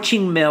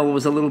 watching Mel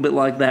was a little bit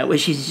like that, where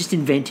she's just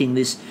inventing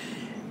this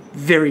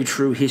very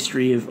true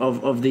history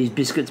of these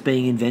biscuits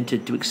being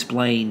invented to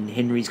explain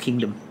Henry's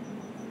kingdom.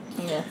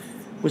 Yeah.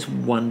 It was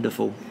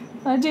wonderful.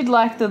 I did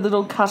like the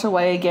little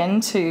cutaway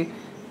again to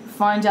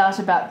find out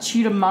about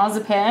Tudor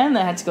marzipan.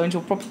 They had to go into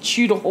a proper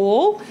Tudor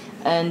hall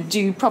and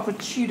do proper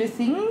Tudor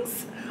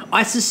things.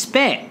 I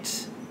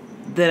suspect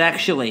that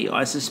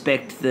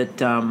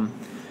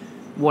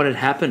what had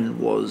happened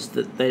was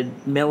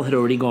that Mel had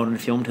already gone and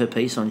filmed her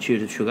piece on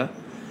Tudor sugar,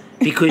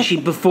 because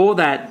before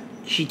that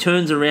she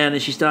turns around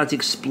and she starts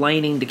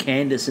explaining to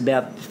Candace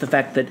about the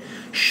fact that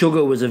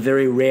sugar was a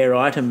very rare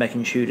item back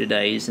in Tudor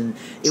days, and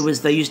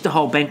they used to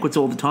hold banquets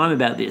all the time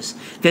about this.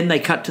 Then they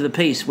cut to the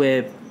piece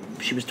where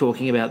she was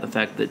talking about the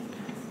fact that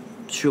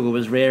sugar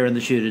was rare in the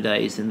Tudor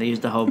days, and they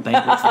used to hold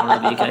banquets on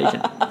every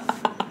occasion.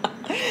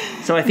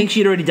 So I think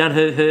she'd already done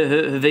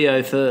her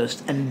VO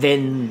first, and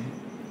then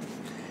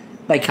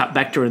they cut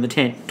back to her in the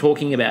tent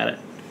talking about it.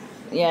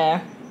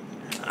 Yeah.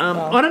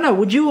 I don't know.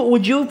 Would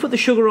you have put the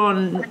sugar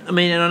on? I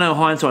mean, and I know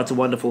hindsight's a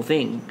wonderful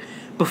thing.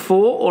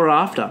 Before or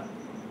after?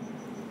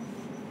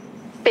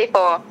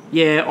 Before.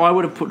 Yeah, I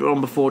would have put it on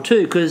before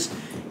too, because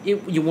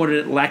you wanted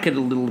it lacquered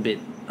a little bit.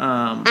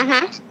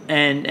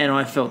 And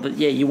I felt that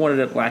you wanted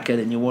it lacquered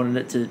and you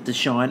wanted it to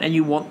shine, and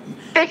you want,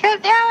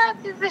 Because how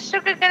else is the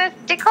sugar going to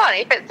stick on?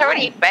 If it's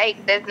already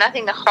baked, there's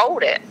nothing to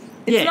hold it.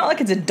 It's not like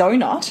it's a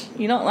donut.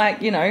 You're not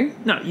like,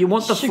 No, you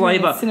want the sugar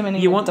and flavour. cinnamon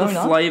in You a want the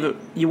donut. flavour.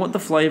 You want the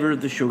flavour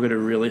of the sugar to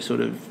really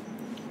sort of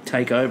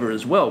take over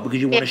as well, because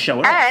you want to show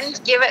it off.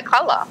 And give it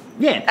colour.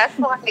 Yeah. That's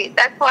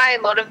why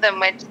a lot of them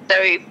went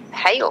so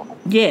pale.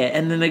 Yeah,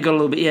 and then they got a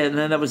little bit. Yeah, and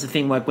then that was the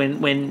thing. Like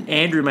when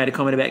Andrew made a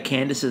comment about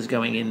Candace's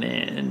going in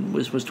there and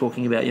was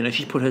talking about,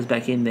 she put hers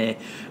back in there.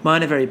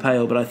 Mine are very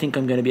pale, but I think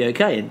I'm going to be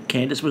okay. And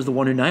Candace was the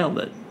one who nailed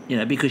it.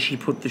 Because she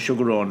put the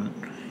sugar on,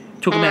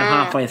 took them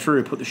out halfway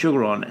through, put the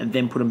sugar on, and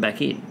then put them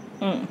back in.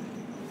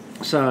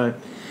 So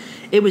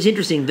it was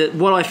interesting. That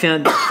what I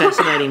found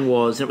fascinating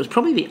was, and it was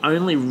probably the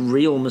only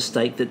real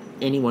mistake that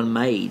anyone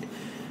made,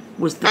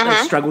 was that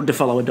they struggled to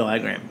follow a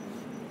diagram.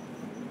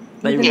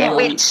 They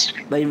really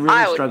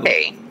struggled.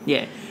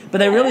 Yeah, but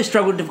they really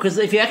struggled because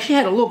if you actually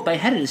had a look, they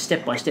had it as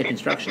step-by-step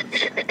instructions.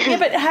 Yeah,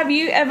 but have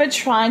you ever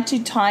tried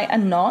to tie a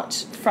knot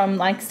from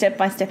like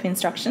step-by-step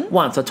instructions?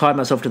 Once I tied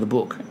myself to the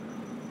book.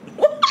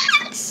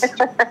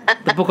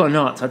 The book on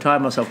knots. I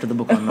tied myself to the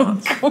book on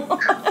knots.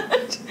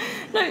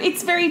 No,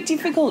 it's very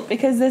difficult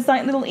because there's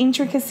like little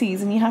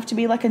intricacies and you have to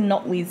be like a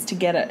knot whiz to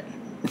get it.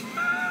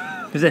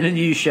 Is that a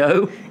new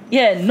show?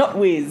 Yeah, knot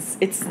whiz.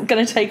 It's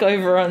going to take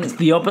over on... It's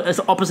the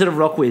opposite of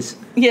rock whiz.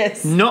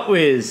 Yes. Knot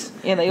whiz.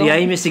 Yeah, the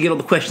aim is to get all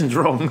the questions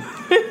wrong.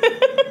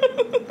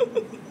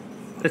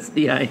 That's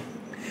the aim.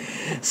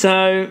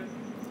 So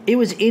it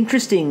was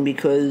interesting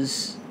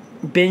because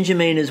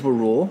Benjaminas were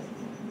raw,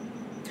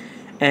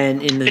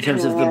 and in the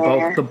terms of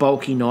the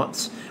bulky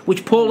knots,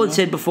 which Paul had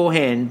said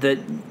beforehand, that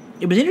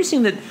it was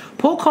interesting that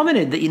Paul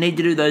commented that you need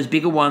to do those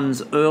bigger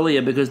ones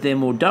earlier because they're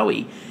more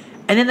doughy,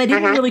 and then they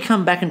didn't really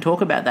come back and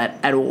talk about that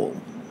at all.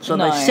 So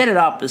they set it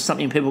up as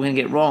something people can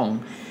get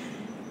wrong.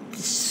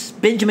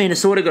 Benjamina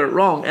sort of got it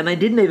wrong, and they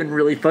didn't even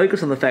really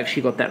focus on the fact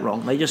she got that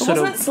wrong. They just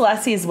Wasn't it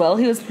Selassie as well?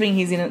 He was putting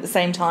his in at the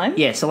same time?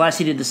 Yeah,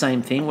 Selassie did the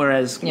same thing,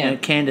 whereas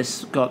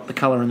Candace got the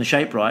colour and the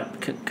shape right.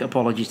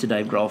 Apologies to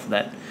Dave Grohl for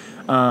that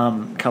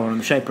colour and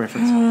the shape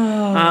reference.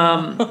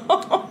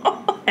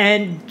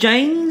 And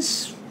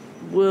Jane's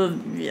were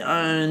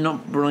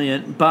not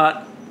brilliant,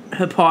 but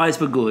her pies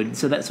were good,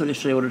 so that's what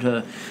she ordered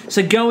her.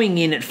 So going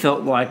in, it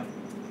felt like,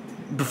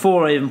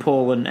 before even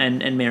Paul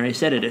and Mary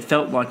said it, it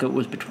felt like it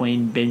was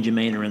between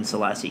Benjamina and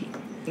Selassie.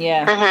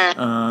 Yeah.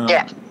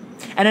 Yeah.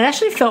 And it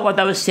actually felt like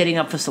they were setting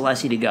up for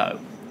Selassie to go.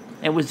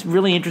 It was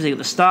really interesting at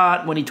the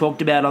start when he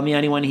talked about, I'm the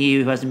only one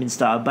here who hasn't been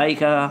Star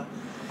Baker.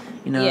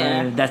 You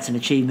know, that's an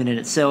achievement in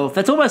itself.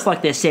 That's almost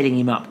like they're setting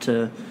him up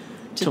to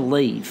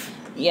leave.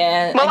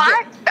 Yeah. Well,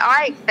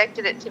 I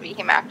expected it to be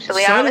him,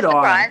 actually. So I was did I.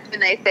 surprised when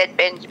they said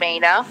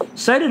Benjamina.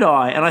 So did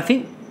I, and I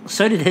think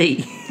so did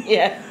he.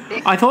 Yeah.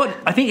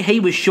 I think he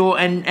was sure,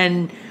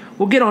 and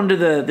we'll get on to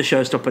the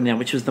showstopper now,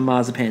 which was the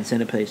marzipan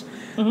centerpiece,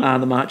 the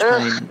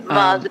marchpane.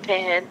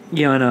 Marzipan.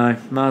 Yeah, I know,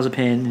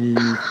 marzipan.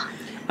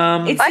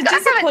 It's I haven't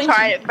disappointing.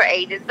 tried it for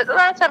ages, but the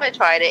last time I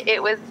tried it,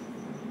 it was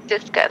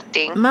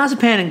disgusting.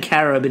 Marzipan and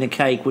carob in a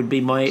cake would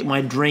be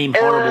my dream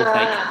horrible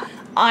cake.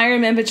 I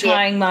remember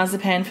trying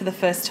marzipan for the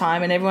first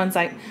time, and everyone's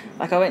like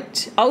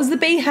I was the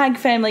BHAG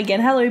family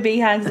again. Hello,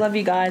 BHAGs, love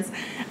you guys.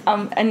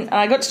 And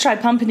I got to try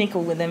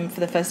pumpernickel with them for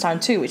the first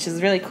time too, which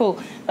is really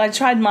cool. But I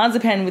tried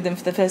marzipan with them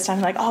for the first time,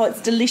 like, oh,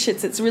 it's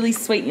delicious, it's really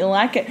sweet, you'll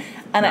like it.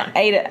 And I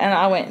ate it, and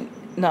I went,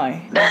 no,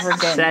 never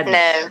again.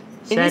 Sadness. No.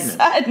 It is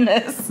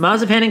sadness.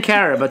 Marzipan and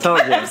carob, I told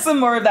you. Have some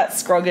more of that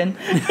scroggin.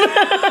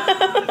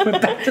 We're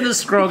back to the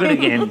scroggin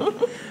again.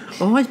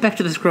 Always back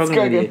to the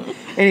scroggin. With you.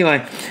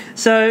 Anyway,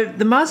 so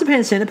the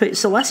marzipan centerpiece,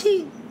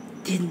 Selassie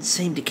didn't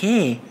seem to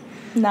care.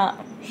 Nah.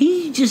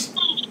 He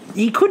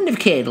couldn't have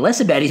cared less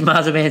about his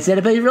marzipan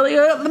centerpiece. Really,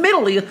 in the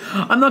middle.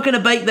 I'm not going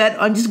to bake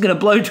that. I'm just going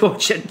to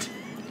blowtorch it.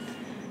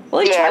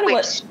 Well, he tried it,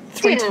 which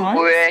 3 didn't times?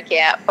 work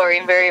out for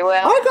him very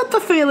well. I got the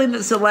feeling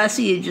that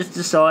Selassie had just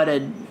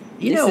decided,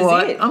 you know This is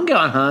what, it. I'm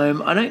going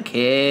home. I don't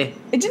care.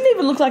 It didn't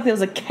even look like there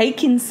was a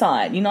cake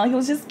inside. You know, like it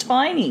was just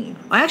tiny.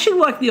 I actually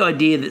like the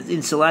idea that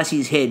in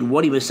Selassie's head,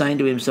 what he was saying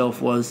to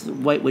himself was,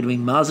 wait, we're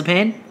doing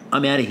marzipan?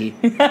 I'm out of here.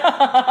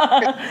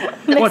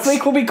 Next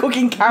week we'll be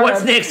cooking carob.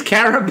 What's next,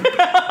 carob?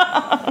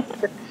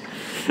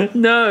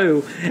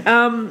 No.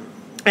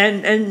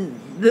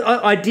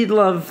 I did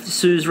love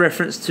Sue's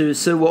reference to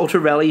Sir Walter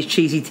Raleigh's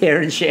cheesy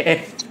tear and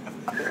share.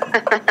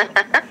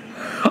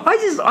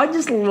 I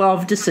just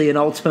love to see an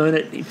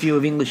alternate view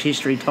of English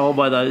history told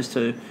by those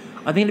two.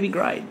 I think it'd be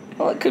great.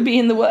 Well, it could be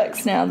in the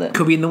works now.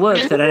 Could be in the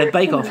works. They don't have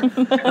Bake Off.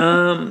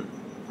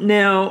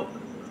 Now,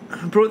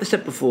 I brought this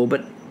up before,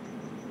 but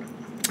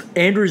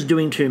Andrew's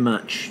doing too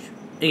much.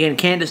 Again,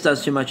 Candace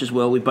does too much as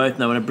well. We both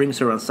know, and it brings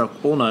her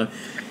unstuck. All know,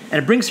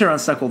 and it brings her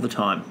unstuck all the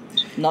time.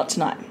 Not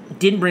tonight.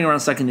 Didn't bring her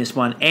unstuck in this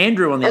one.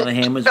 Andrew, on the other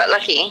hand, was Got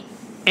lucky.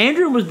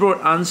 Andrew was brought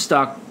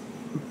unstuck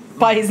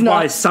By his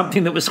by nuts.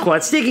 something that was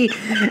quite sticky,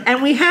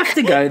 and we have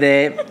to go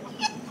there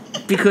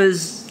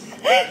because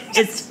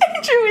it's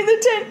Andrew in the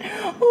tent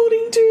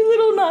holding 2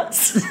 little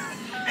nuts,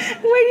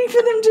 waiting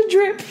for them to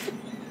drip.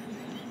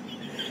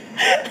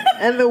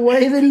 and the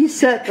way that he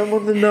sat them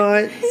on the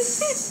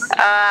nights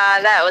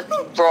That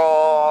was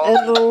wrong.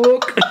 and the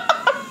look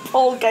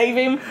Paul gave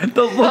him.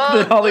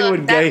 that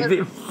Hollywood gave that him.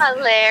 was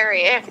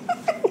hilarious.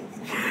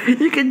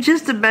 You can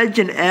just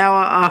imagine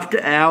hour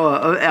after hour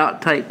of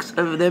outtakes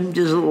of them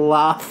just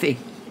laughing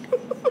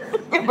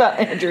About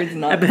Andrew's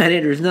nuts. about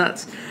Andrew's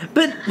nuts.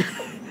 But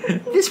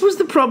this was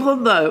the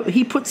problem, though.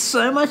 He put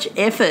so much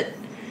effort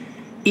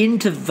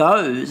into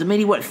those. I mean,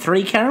 he,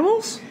 3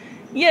 caramels?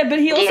 Yeah, but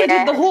he also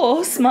Yeah. did the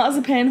horse,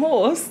 marzipan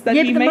horse, that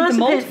he made the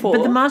mold for.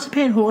 But the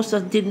marzipan horse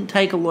didn't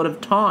take a lot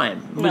of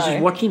time. I was No.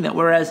 just watching that,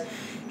 whereas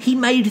he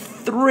made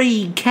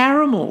 3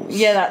 caramels.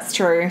 Yeah, that's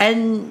true.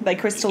 And They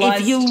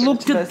crystallised if you into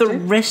looked at the those two.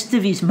 rest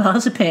of his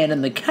marzipan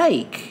and the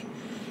cake,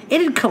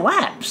 it had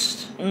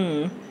collapsed.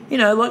 You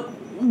know, like,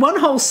 one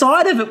whole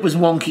side of it was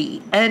wonky,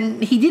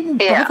 and he didn't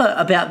bother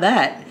about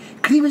that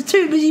because he was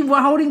too busy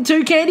holding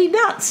 2 candied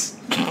nuts.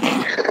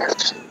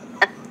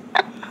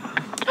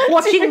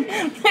 Watching,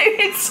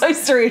 It's so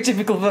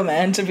stereotypical of a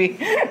man to be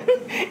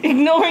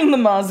ignoring the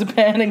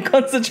marzipan and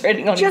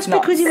concentrating on just his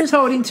nuts. because he was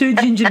holding 2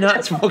 ginger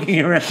nuts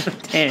walking around the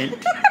tent.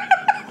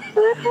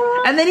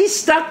 And then he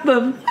stuck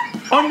them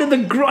onto the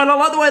and I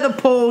like the way that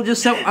Paul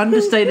just so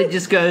understated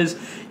just goes,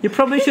 you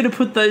probably should have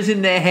put those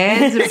in their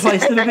hands and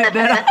placed them a bit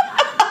better.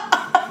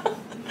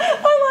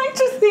 I like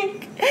to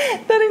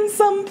think that in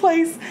some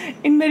place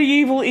in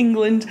medieval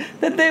England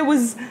that there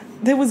was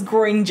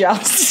groin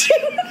jousting.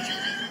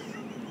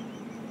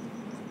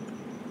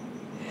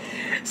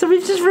 So we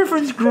just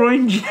referenced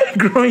groin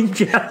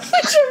joust.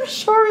 Which I'm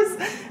sure is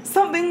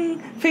something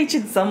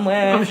featured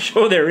somewhere. I'm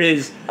sure there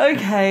is.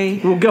 Okay.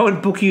 We'll go and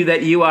book you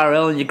that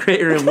URL and you create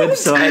your own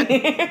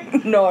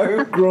website.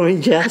 No.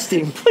 Groin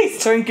jousting.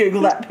 Please don't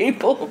Google that,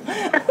 people.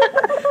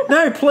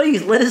 No,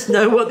 please let us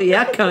know what the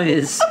outcome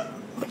is.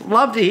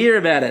 Love to hear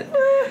about it.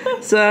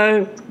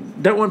 So,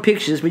 don't want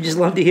pictures, we just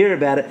love to hear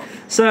about it.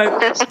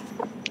 So,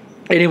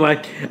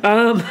 anyway,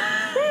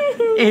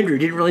 Andrew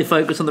didn't really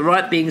focus on the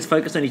right things,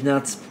 focused on his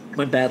nuts,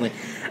 went badly.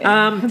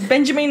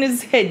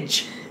 Benjamina's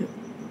hedge.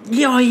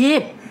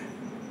 Yeah.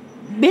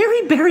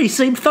 Mary Berry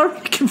seemed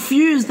thoroughly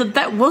confused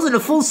that wasn't a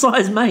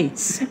full-size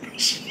mace.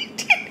 She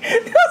did. There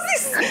was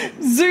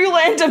this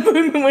Zoolander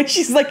moment where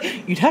she's like,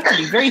 "You'd have to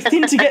be very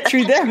thin to get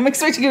through there." I'm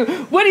expecting to go,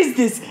 "What is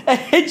this?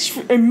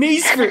 A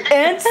maze for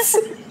ants?"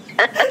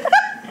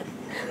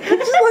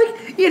 It's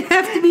like, you'd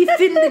have to be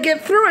thin to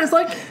get through it. It's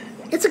like,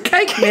 it's a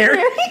cake,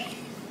 Mary.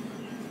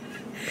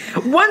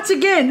 Once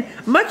again,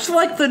 much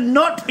like the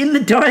knot in the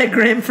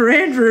diagram for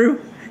Andrew,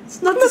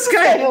 it's not the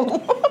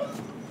scale.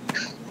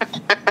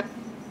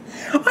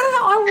 I don't know,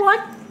 I like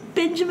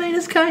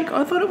Benjamina's cake.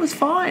 I thought it was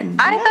fine.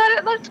 I thought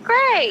it looked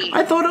great.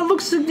 I thought it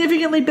looked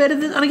significantly better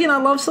than... And again, I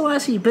love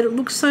Selassie, but it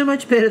looks so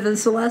much better than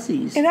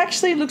Selassie's. It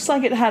actually looks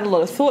like it had a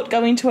lot of thought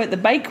going to it. The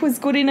bake was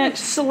good in it.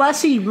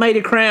 Selassie made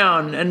a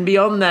crown, and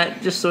beyond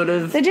that, just sort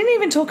of... They didn't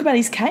even talk about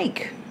his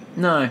cake.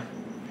 No.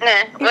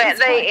 No,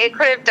 it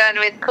could have done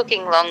with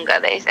cooking longer,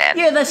 they said.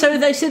 Yeah, they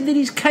said that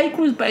his cake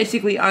was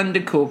basically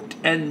undercooked,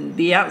 and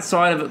the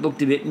outside of it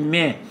looked a bit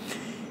meh.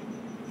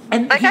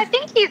 And I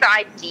think his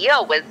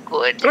idea was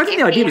good. I think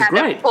the idea was great.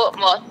 If he had put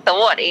more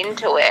thought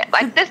into it.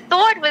 Like, the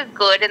sword was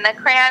good, and the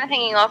crown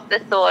hanging off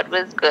the sword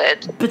was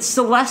good. But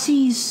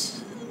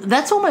Selassie's...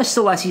 That's almost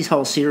Selassie's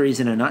whole series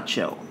in a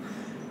nutshell.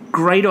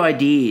 Great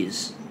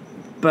ideas,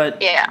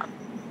 but... Yeah.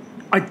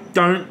 I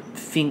don't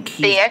think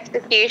he... The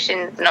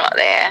execution's not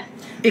there.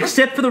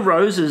 Except for the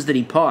roses that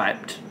he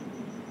piped.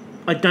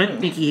 I don't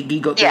think he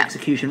got the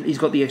execution... He's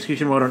got the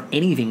execution right on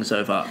anything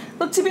so far.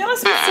 Look, to be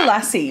honest with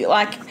Selassie,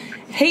 like...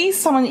 He's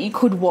someone that you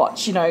could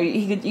watch, you know,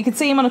 you could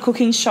see him on a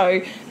cooking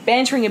show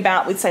bantering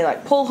about with, say,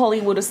 like Paul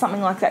Hollywood or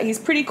something like that. He's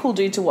a pretty cool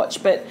dude to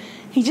watch, but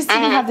he just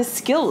didn't have the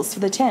skills for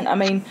the tent. I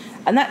mean,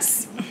 and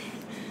it's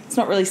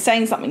not really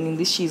saying something in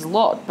this year's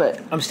lot,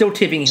 but... I'm still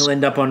tipping he'll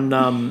end up on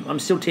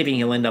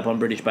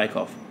British Bake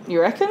Off.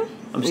 You reckon?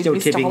 I'm still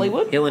Mr. tipping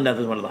Hollywood? he'll end up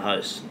as one of the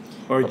hosts.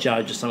 Or a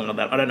judge or something like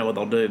that. I don't know what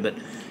they'll do, but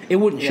it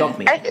wouldn't shock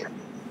me.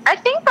 I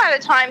think by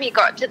the time he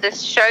got to the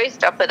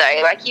showstopper,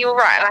 though, like, you were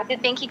right. Like,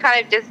 I think he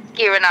kind of just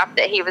given up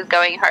that he was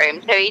going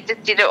home, so he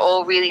just did it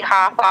all really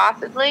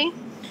half-assedly.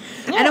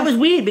 Yeah. And it was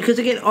weird because,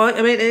 again,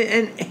 I mean,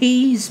 and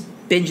he's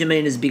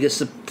Benjamina's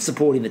biggest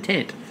support in the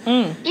tent.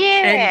 Mm.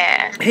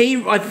 Yeah.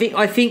 And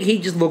I think he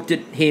just looked at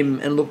him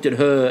and looked at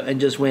her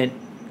and just went,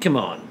 "Come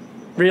on,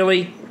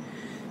 really?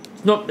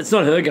 It's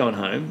not her going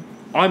home.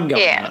 I'm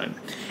going home."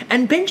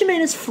 And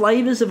Benjamina's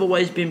flavours have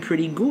always been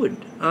pretty good.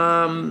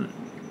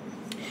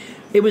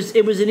 It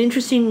was an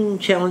interesting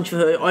challenge for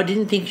her. I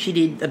didn't think she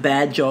did a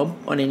bad job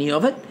on any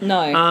of it.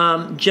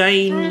 No.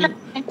 Jane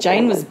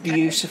was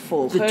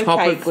beautiful. Her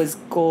cake was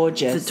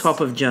gorgeous. The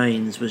top of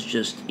Jane's was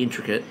just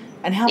intricate.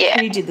 And how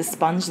pretty did the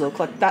sponge look?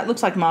 Like, that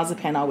looks like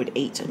marzipan I would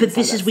eat. But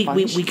this is, we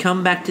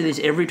come back to this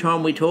every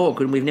time we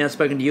talk, and we've now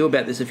spoken to you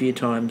about this a few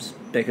times,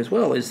 Beck, as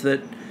well, is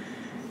that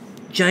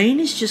Jane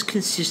is just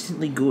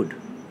consistently good.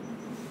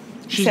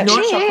 She's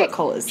not chocolate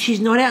collars. She's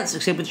not out,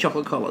 except with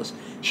chocolate collars.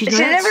 She's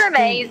never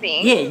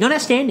amazing. Yeah, not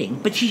outstanding,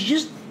 but she's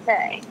just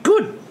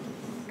good.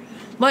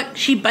 Like,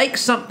 she bakes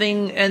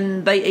something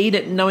and they eat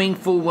it knowing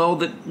full well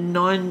that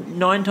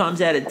nine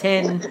times out of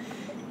 10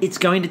 it's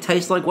going to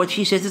taste like what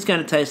she says it's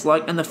going to taste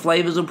like, and the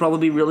flavours will probably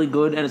be really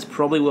good, and it's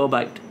probably well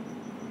baked.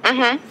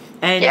 Mm-hmm.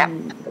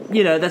 And,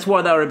 you know, that's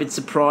why they were a bit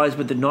surprised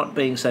with the not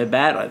being so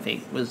bad, I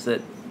think, was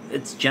that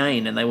it's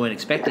Jane and they weren't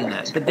expecting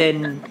that. But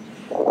then...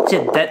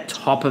 that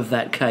top of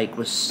that cake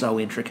was so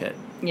intricate.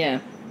 Yeah.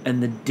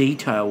 And the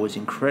detail was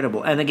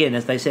incredible. And again,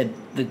 as they said,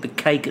 the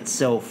cake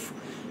itself,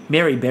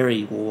 Mary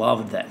Berry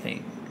loved that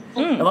thing.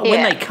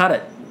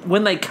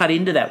 When they cut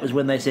into that was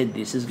when they said,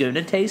 "This is going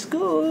to taste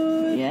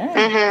good." Yeah.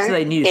 Mm-hmm. So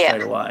they knew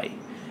straight away.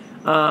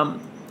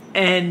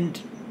 And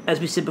as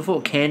we said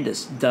before,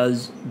 Candace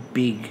does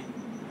big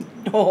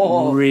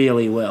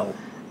really well.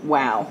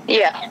 Wow.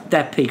 Yeah.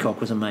 That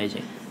peacock was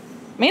amazing.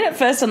 I mean, at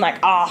first I'm like,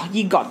 "Oh,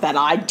 you got that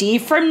idea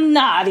from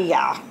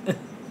Nadia."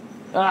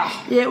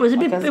 Yeah, it was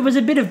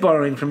a bit of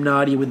borrowing from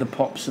Nadia with the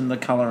pops and the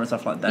colour and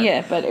stuff like that.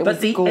 Yeah, but it was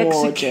the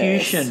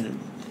gorgeous.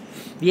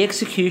 The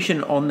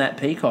execution on that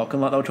peacock,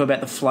 and like they were talking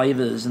about the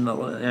flavours, and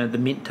the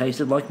mint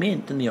tasted like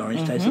mint, and the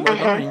orange tasted like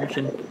orange,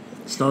 and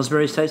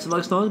snozzberries tasted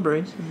like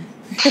snozzberries.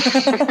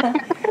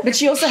 But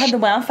she also had the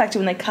wow factor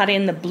when they cut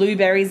in the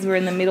blueberries were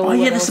in the middle. Oh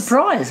yeah, the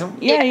surprise.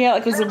 Yeah,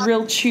 like it was a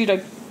real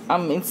Tudor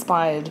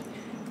inspired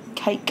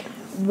cake.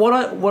 What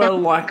I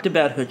liked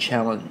about her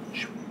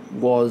challenge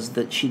was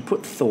that she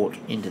put thought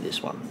into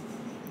this one.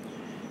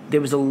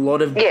 There was a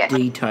lot of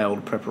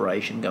detailed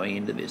preparation going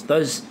into this.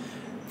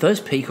 Those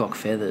peacock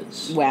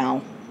feathers.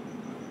 Wow.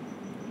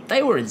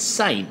 They were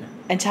insane.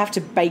 And to have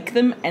to bake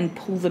them and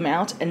pull them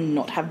out and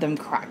not have them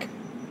crack.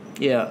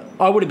 Yeah,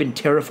 I would have been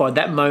terrified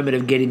that moment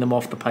of getting them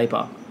off the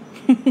paper.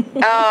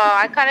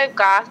 I kind of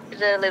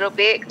gasped a little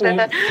bit.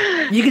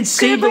 You could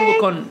see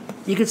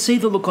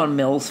the look on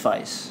Mel's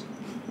face.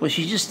 Well,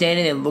 she's just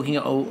standing there looking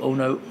at, oh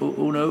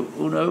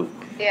no.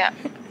 Yeah.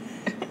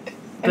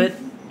 But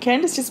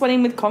Candace just went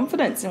in with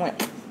confidence and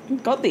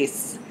went, "Got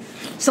this."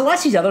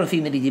 Selassie's other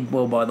thing that he did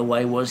well, by the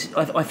way, was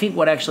I think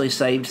what actually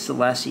saved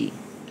Selassie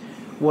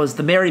was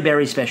the Mary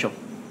Berry special.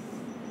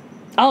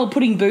 Oh,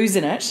 putting booze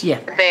in it. Yeah.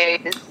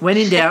 Booze. When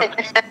in doubt,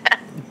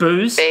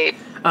 booze.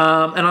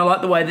 And I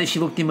like the way that she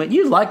looked at him and went,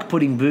 you like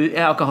putting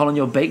alcohol in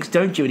your bakes,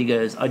 don't you? And he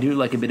goes, I do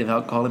like a bit of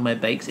alcohol in my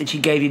bakes. And she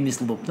gave him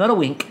this look, not a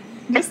wink,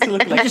 Just to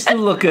look like just a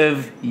look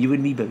of you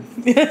and me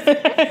both.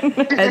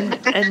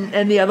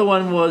 and the other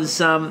one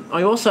was,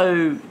 I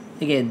also,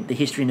 again, the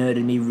history nerd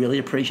in me really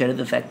appreciated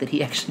the fact that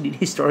he actually did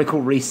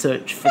historical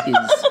research for his...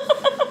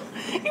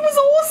 He was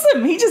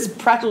awesome. He just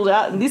prattled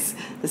out, and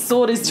the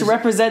sword is to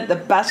represent the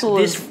battle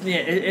This of...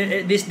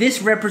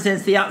 this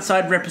represents, the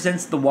outside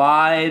represents the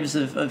wives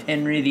of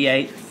Henry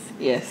VIII.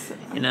 Yes.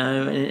 You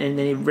know, and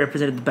then he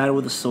represented the battle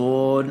with the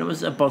sword, and it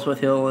was at Bosworth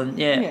Hill, and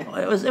it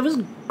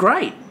was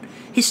great.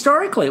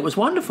 Historically, it was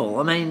wonderful.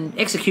 I mean,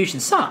 execution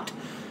sucked.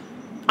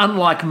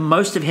 Unlike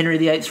most of Henry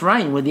VIII's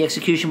reign, where the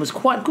execution was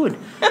quite good.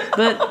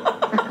 But,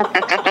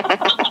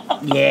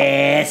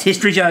 yes,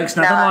 history jokes,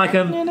 nothing like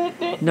them.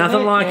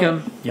 Nothing like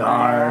them.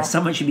 Yar,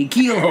 someone should be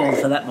keelhauled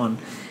for that one.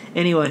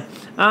 Anyway,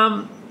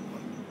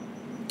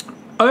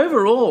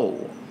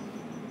 overall,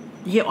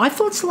 I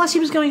thought Selassie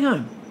was going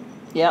home.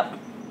 Yep.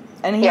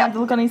 And he had the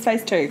look on his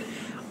face too.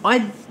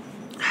 I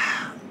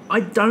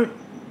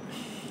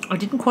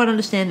didn't quite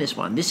understand this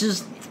one. This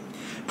is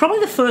probably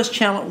the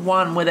first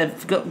one where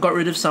they've got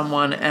rid of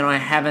someone and I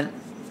haven't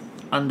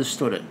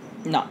understood it.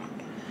 No.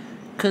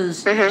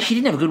 Because she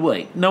didn't have a good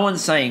week. No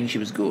one's saying she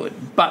was good,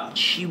 but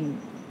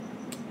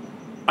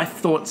I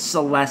thought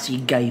Selassie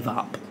gave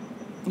up.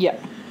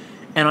 Yep.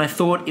 And I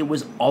thought it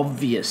was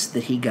obvious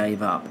that he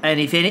gave up. And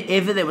if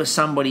ever there was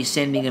somebody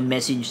sending a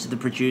message to the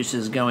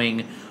producers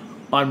going,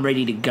 I'm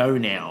ready to go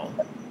now,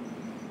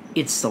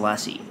 it's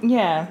Selassie.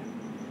 Yeah.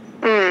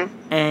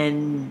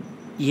 And,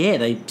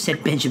 they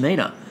sent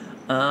Benjamina.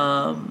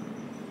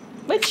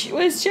 Which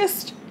was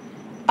just...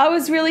 I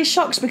was really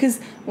shocked because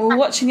when we were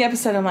watching the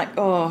episode, I'm like,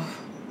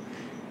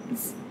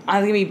 it's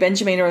either going to be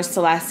Benjamina or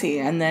Selassie.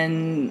 And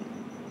then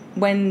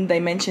when they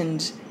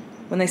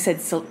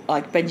said,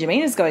 like,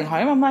 Benjamina's going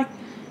home, I'm like,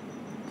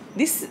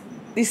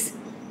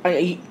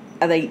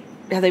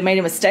 have they made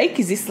a mistake?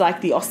 Is this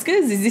like the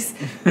Oscars? Is this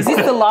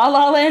the La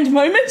La Land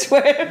moment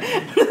where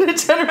they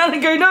turn around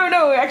and go,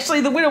 no, actually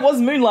the winner was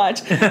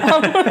Moonlight.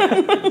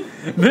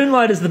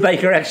 Moonlight is the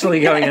baker actually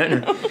going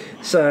out.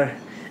 So,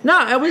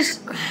 no,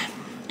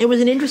 it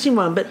was an interesting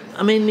one. But,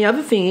 I mean, the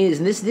other thing is,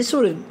 and this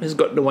sort of has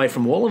gotten away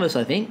from all of us,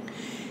 I think,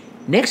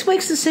 next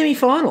week's the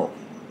semi-final,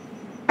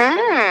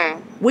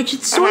 which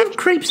it sort of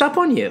creeps up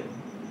on you.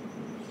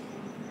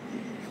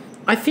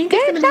 I think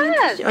it's going to be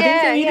interesting. I think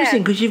it's going to be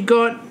interesting because you've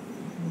got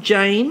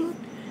Jane,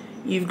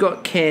 you've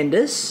got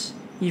Candace,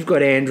 you've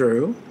got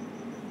Andrew,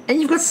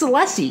 and you've got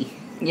Selassie.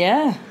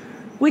 Yeah.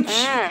 Which,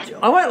 I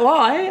won't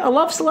lie, I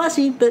love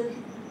Selassie, but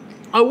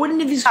I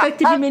wouldn't have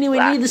expected him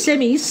anywhere near the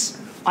semis.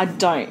 I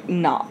don't,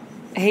 no.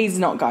 He's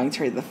not going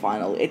through the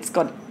final. It's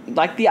got,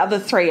 like, the other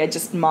three are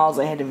just miles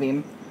ahead of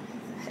him.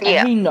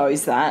 And he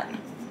knows that.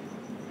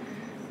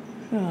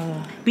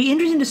 Be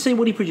interesting to see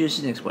what he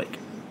produces next week.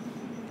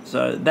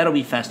 So that'll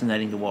be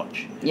fascinating to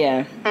watch.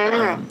 Yeah.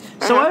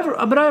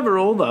 But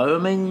overall, though, I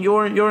mean,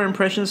 your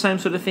impression, same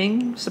sort of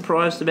thing?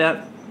 Surprised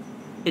about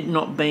it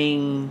not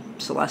being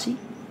Selassie?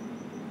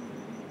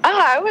 Oh,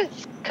 I was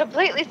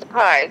completely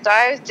surprised.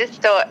 I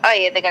just thought,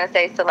 they're going to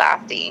say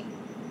Selassie.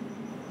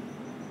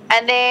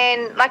 And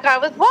then, I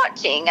was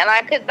watching and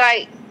I could,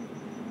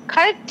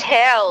 kind of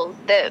tell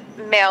that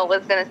Mel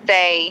was going to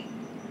say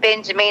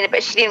Benjamina,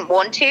 but she didn't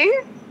want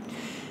to.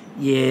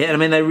 Yeah, and I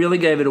mean, they really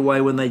gave it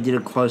away when they did a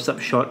close-up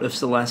shot of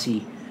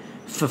Selassie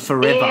for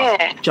forever,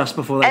 just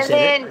before they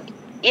said it.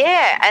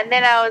 Yeah, and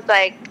then I was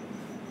like,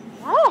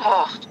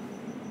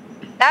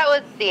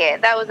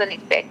 that was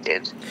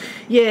unexpected.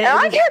 Yeah. And I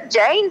like how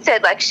Jane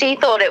said, she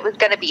thought it was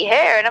going to be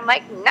her, and I'm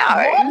like, no.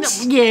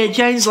 What? Yeah,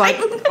 Jane's like,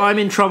 I'm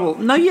in trouble.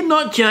 No, you're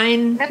not,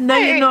 Jane. No,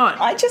 you're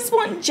not. I just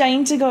want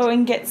Jane to go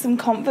and get some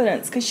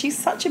confidence because she's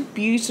such a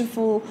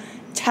beautiful,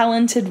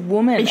 talented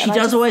woman. And she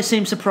does always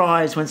seem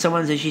surprised when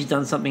someone says she's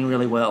done something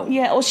really well.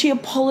 Yeah, or she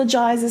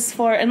apologises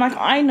for it. And,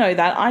 I know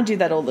that. I do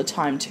that all the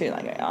time, too.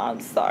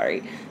 I'm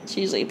sorry. It's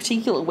usually a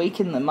particular week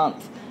in the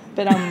month.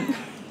 But,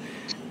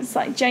 it's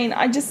like, Jane,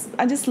 I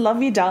just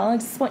love you, darling. I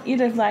just want you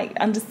to,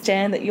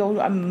 understand that you're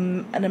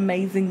an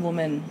amazing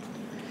woman.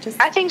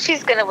 I think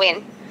she's going to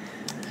win.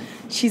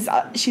 She's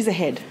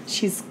ahead.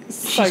 She's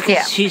so good.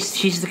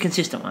 She's the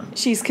consistent one.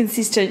 She's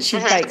consistent. She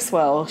bakes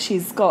well.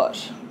 She's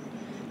got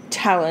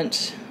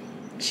talent.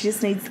 She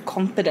just needs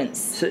confidence.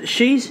 So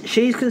she's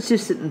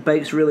consistent and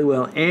bakes really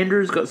well.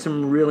 Andrew's got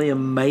some really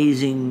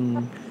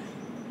amazing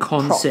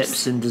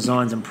concepts and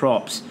designs and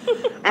props.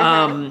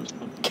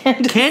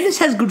 Candace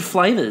has good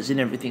flavours in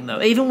everything,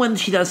 though. Even when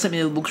she does something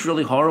that looks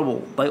really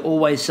horrible, they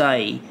always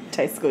say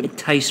tastes good. It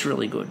tastes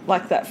really good.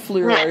 Like that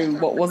fluoro,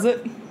 what was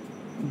it?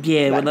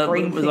 Yeah, when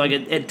it was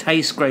it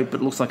tastes great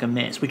but looks like a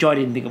mess, which I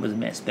didn't think it was a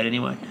mess, but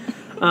anyway.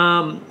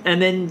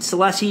 And then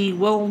Selassie,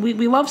 well,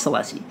 we love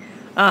Selassie.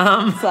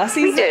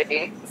 Selassie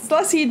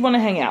you'd want to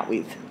hang out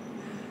with.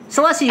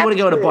 Selassie you want to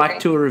go on a bike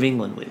tour of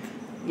England with.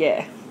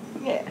 Yeah.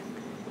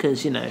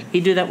 Because,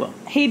 he'd do that well.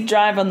 He'd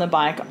drive on the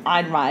bike,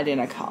 I'd ride in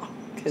a car.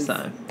 Because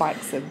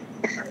bikes are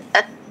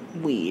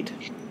Weird.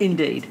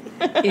 Indeed.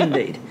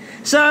 Indeed.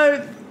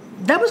 So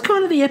that was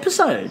kind of the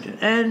episode,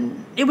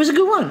 and it was a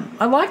good one.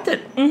 I liked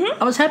it.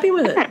 I was happy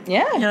with it.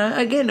 Yeah. You know,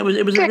 again, it was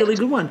a really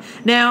good one.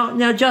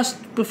 Now,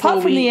 just before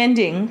Apart from the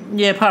ending.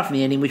 Yeah, apart from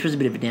the ending, which was a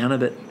bit of a downer,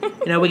 but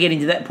you know, we're getting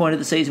to that point of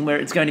the season where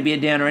it's going to be a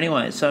downer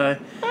anyway. So.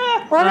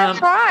 Well,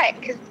 that's right,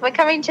 because we're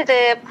coming to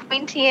the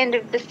pointy end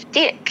of the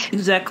stick.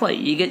 Exactly.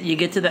 You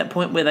get to that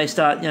point where they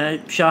start, you know,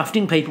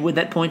 shafting people with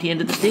that pointy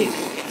end of the stick.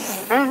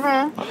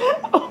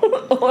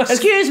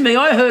 Excuse me,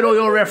 I heard all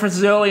your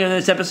references earlier in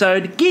this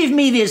episode. Give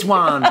me this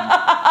one.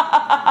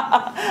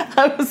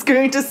 I was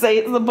going to say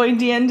it's the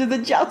pointy end of the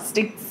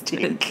jousting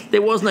stick.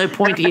 There was no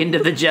pointy end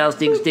of the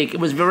jousting stick.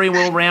 It was very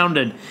well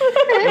rounded.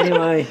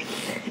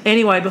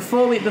 Anyway,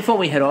 before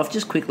we head off,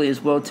 just quickly as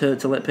well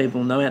to let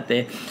people know out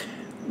there,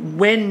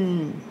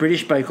 when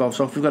British Bake Off's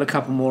off, we've got a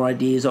couple more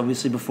ideas,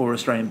 obviously, before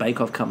Australian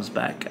Bake Off comes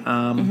back.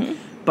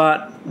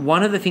 But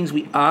one of the things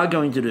we are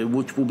going to do,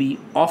 which will be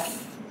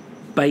off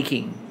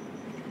baking,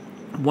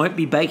 won't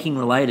be baking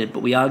related,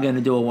 but we are going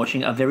to do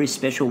a very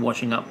special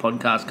washing up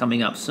podcast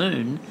coming up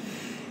soon,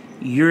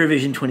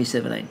 Eurovision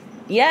 2017.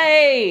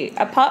 Yay!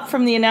 Apart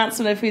from the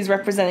announcement of who's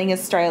representing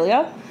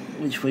Australia.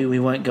 Which we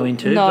won't go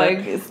into. No,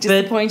 it's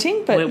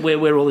disappointing. But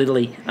we're all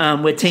Italy.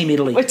 We're Team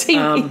Italy. We're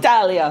Team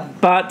Italia.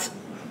 But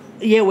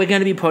yeah, we're going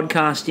to be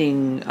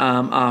podcasting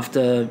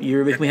after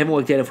Eurovision. We haven't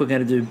worked out if we're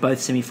going to do both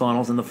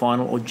semi-finals and the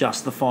final or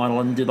just the final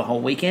and do the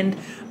whole weekend.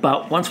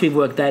 But once we've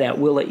worked that out,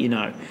 we'll let you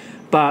know.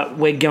 But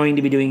we're going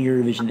to be doing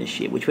Eurovision this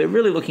year, which we're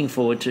really looking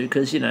forward to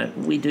because, you know,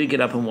 we do get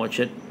up and watch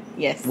it.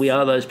 Yes. We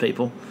are those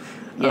people.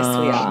 Yes,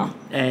 we are.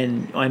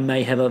 And I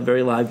may have a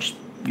very large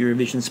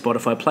Eurovision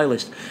Spotify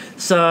playlist.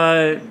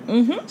 So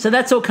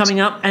that's all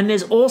coming up. And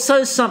there's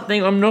also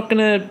something, I'm not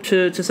going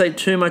to say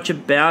too much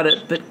about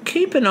it, but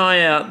keep an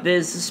eye out.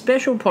 There's a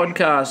special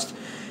podcast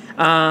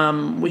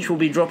which will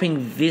be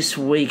dropping this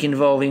week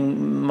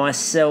involving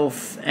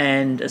myself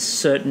and a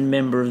certain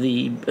member of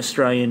the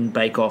Australian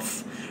Bake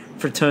Off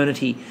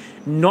fraternity.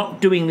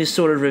 Not doing this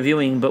sort of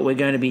reviewing, but we're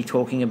going to be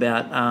talking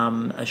about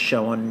a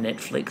show on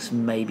Netflix,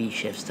 maybe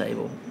Chef's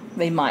Table.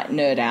 They might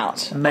nerd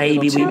out.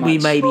 Maybe we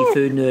may be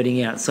food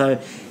nerding out.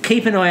 So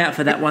keep an eye out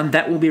for that one.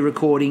 That will be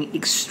recording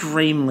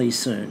extremely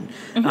soon.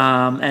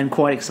 And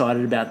quite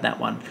excited about that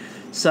one.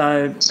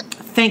 So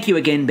thank you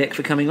again, Beck,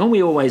 for coming on.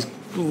 We always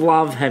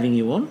love having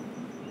you on.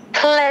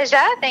 Pleasure.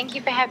 Thank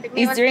you for having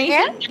me. Is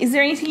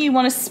there anything you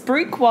want to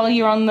spruik while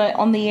you're on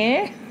the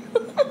air?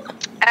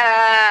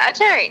 I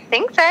don't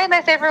think so,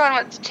 unless everyone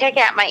wants to check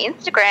out my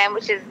Instagram,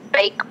 which is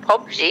Bake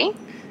Pobji.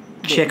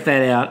 Check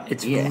that out.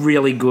 It's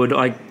really good.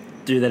 I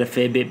do that a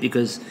fair bit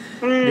because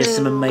there's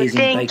some amazing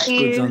baked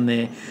goods on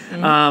there.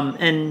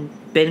 And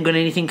Ben, got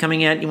anything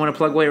coming out you want to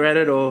plug while you're at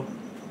it, or?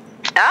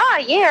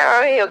 Oh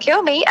yeah, he'll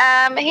kill me.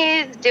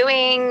 He's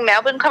doing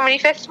Melbourne Comedy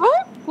Festival.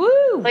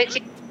 Woo! Which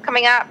is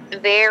coming up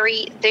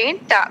very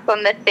soon. Starts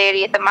on the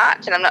 30th of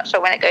March, and I'm not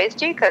sure when it goes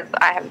to because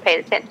I haven't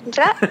paid attention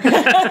to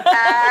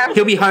that.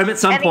 He'll be home at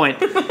some point.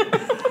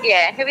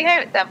 Yeah, he'll be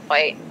home at some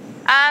point.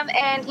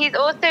 And he's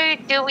also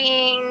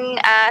doing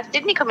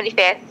Sydney Comedy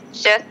Fest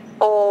just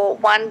for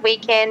one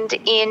weekend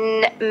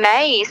in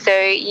May, so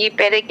you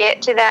better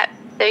get to that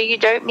so you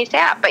don't miss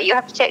out. But you'll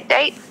have to check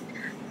dates.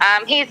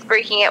 He's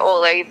spruiking it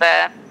all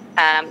over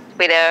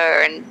Twitter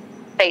and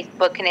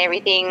Facebook and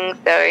everything,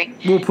 so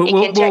we'll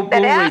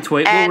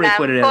retweet it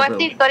out. And of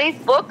course, he's got his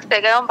book,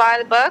 so go and buy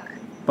the book.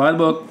 Buy the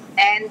book.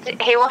 And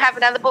he will have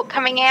another book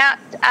coming out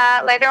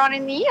later on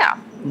in the year.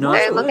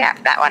 Nice so work. Look out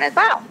for that one as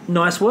well.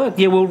 Nice work.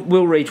 Yeah, we'll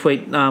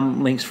retweet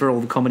links for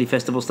all the comedy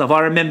festival stuff. I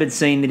remembered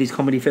seeing that his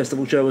comedy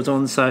festival show was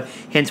on, so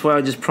hence why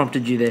I just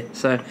prompted you there.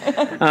 So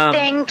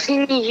thank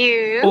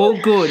you. All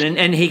good,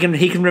 and he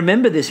can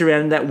remember this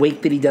around that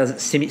week that he does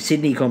at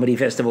Sydney Comedy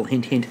Festival.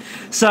 Hint, hint.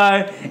 So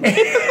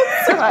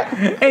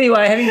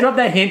anyway, having dropped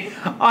that hint,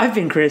 I've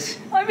been Chris.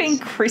 I've been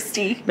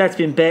Kristie. That's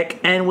been Beck,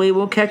 and we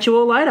will catch you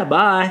all later.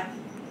 Bye.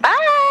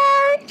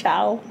 Bye.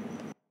 Ciao.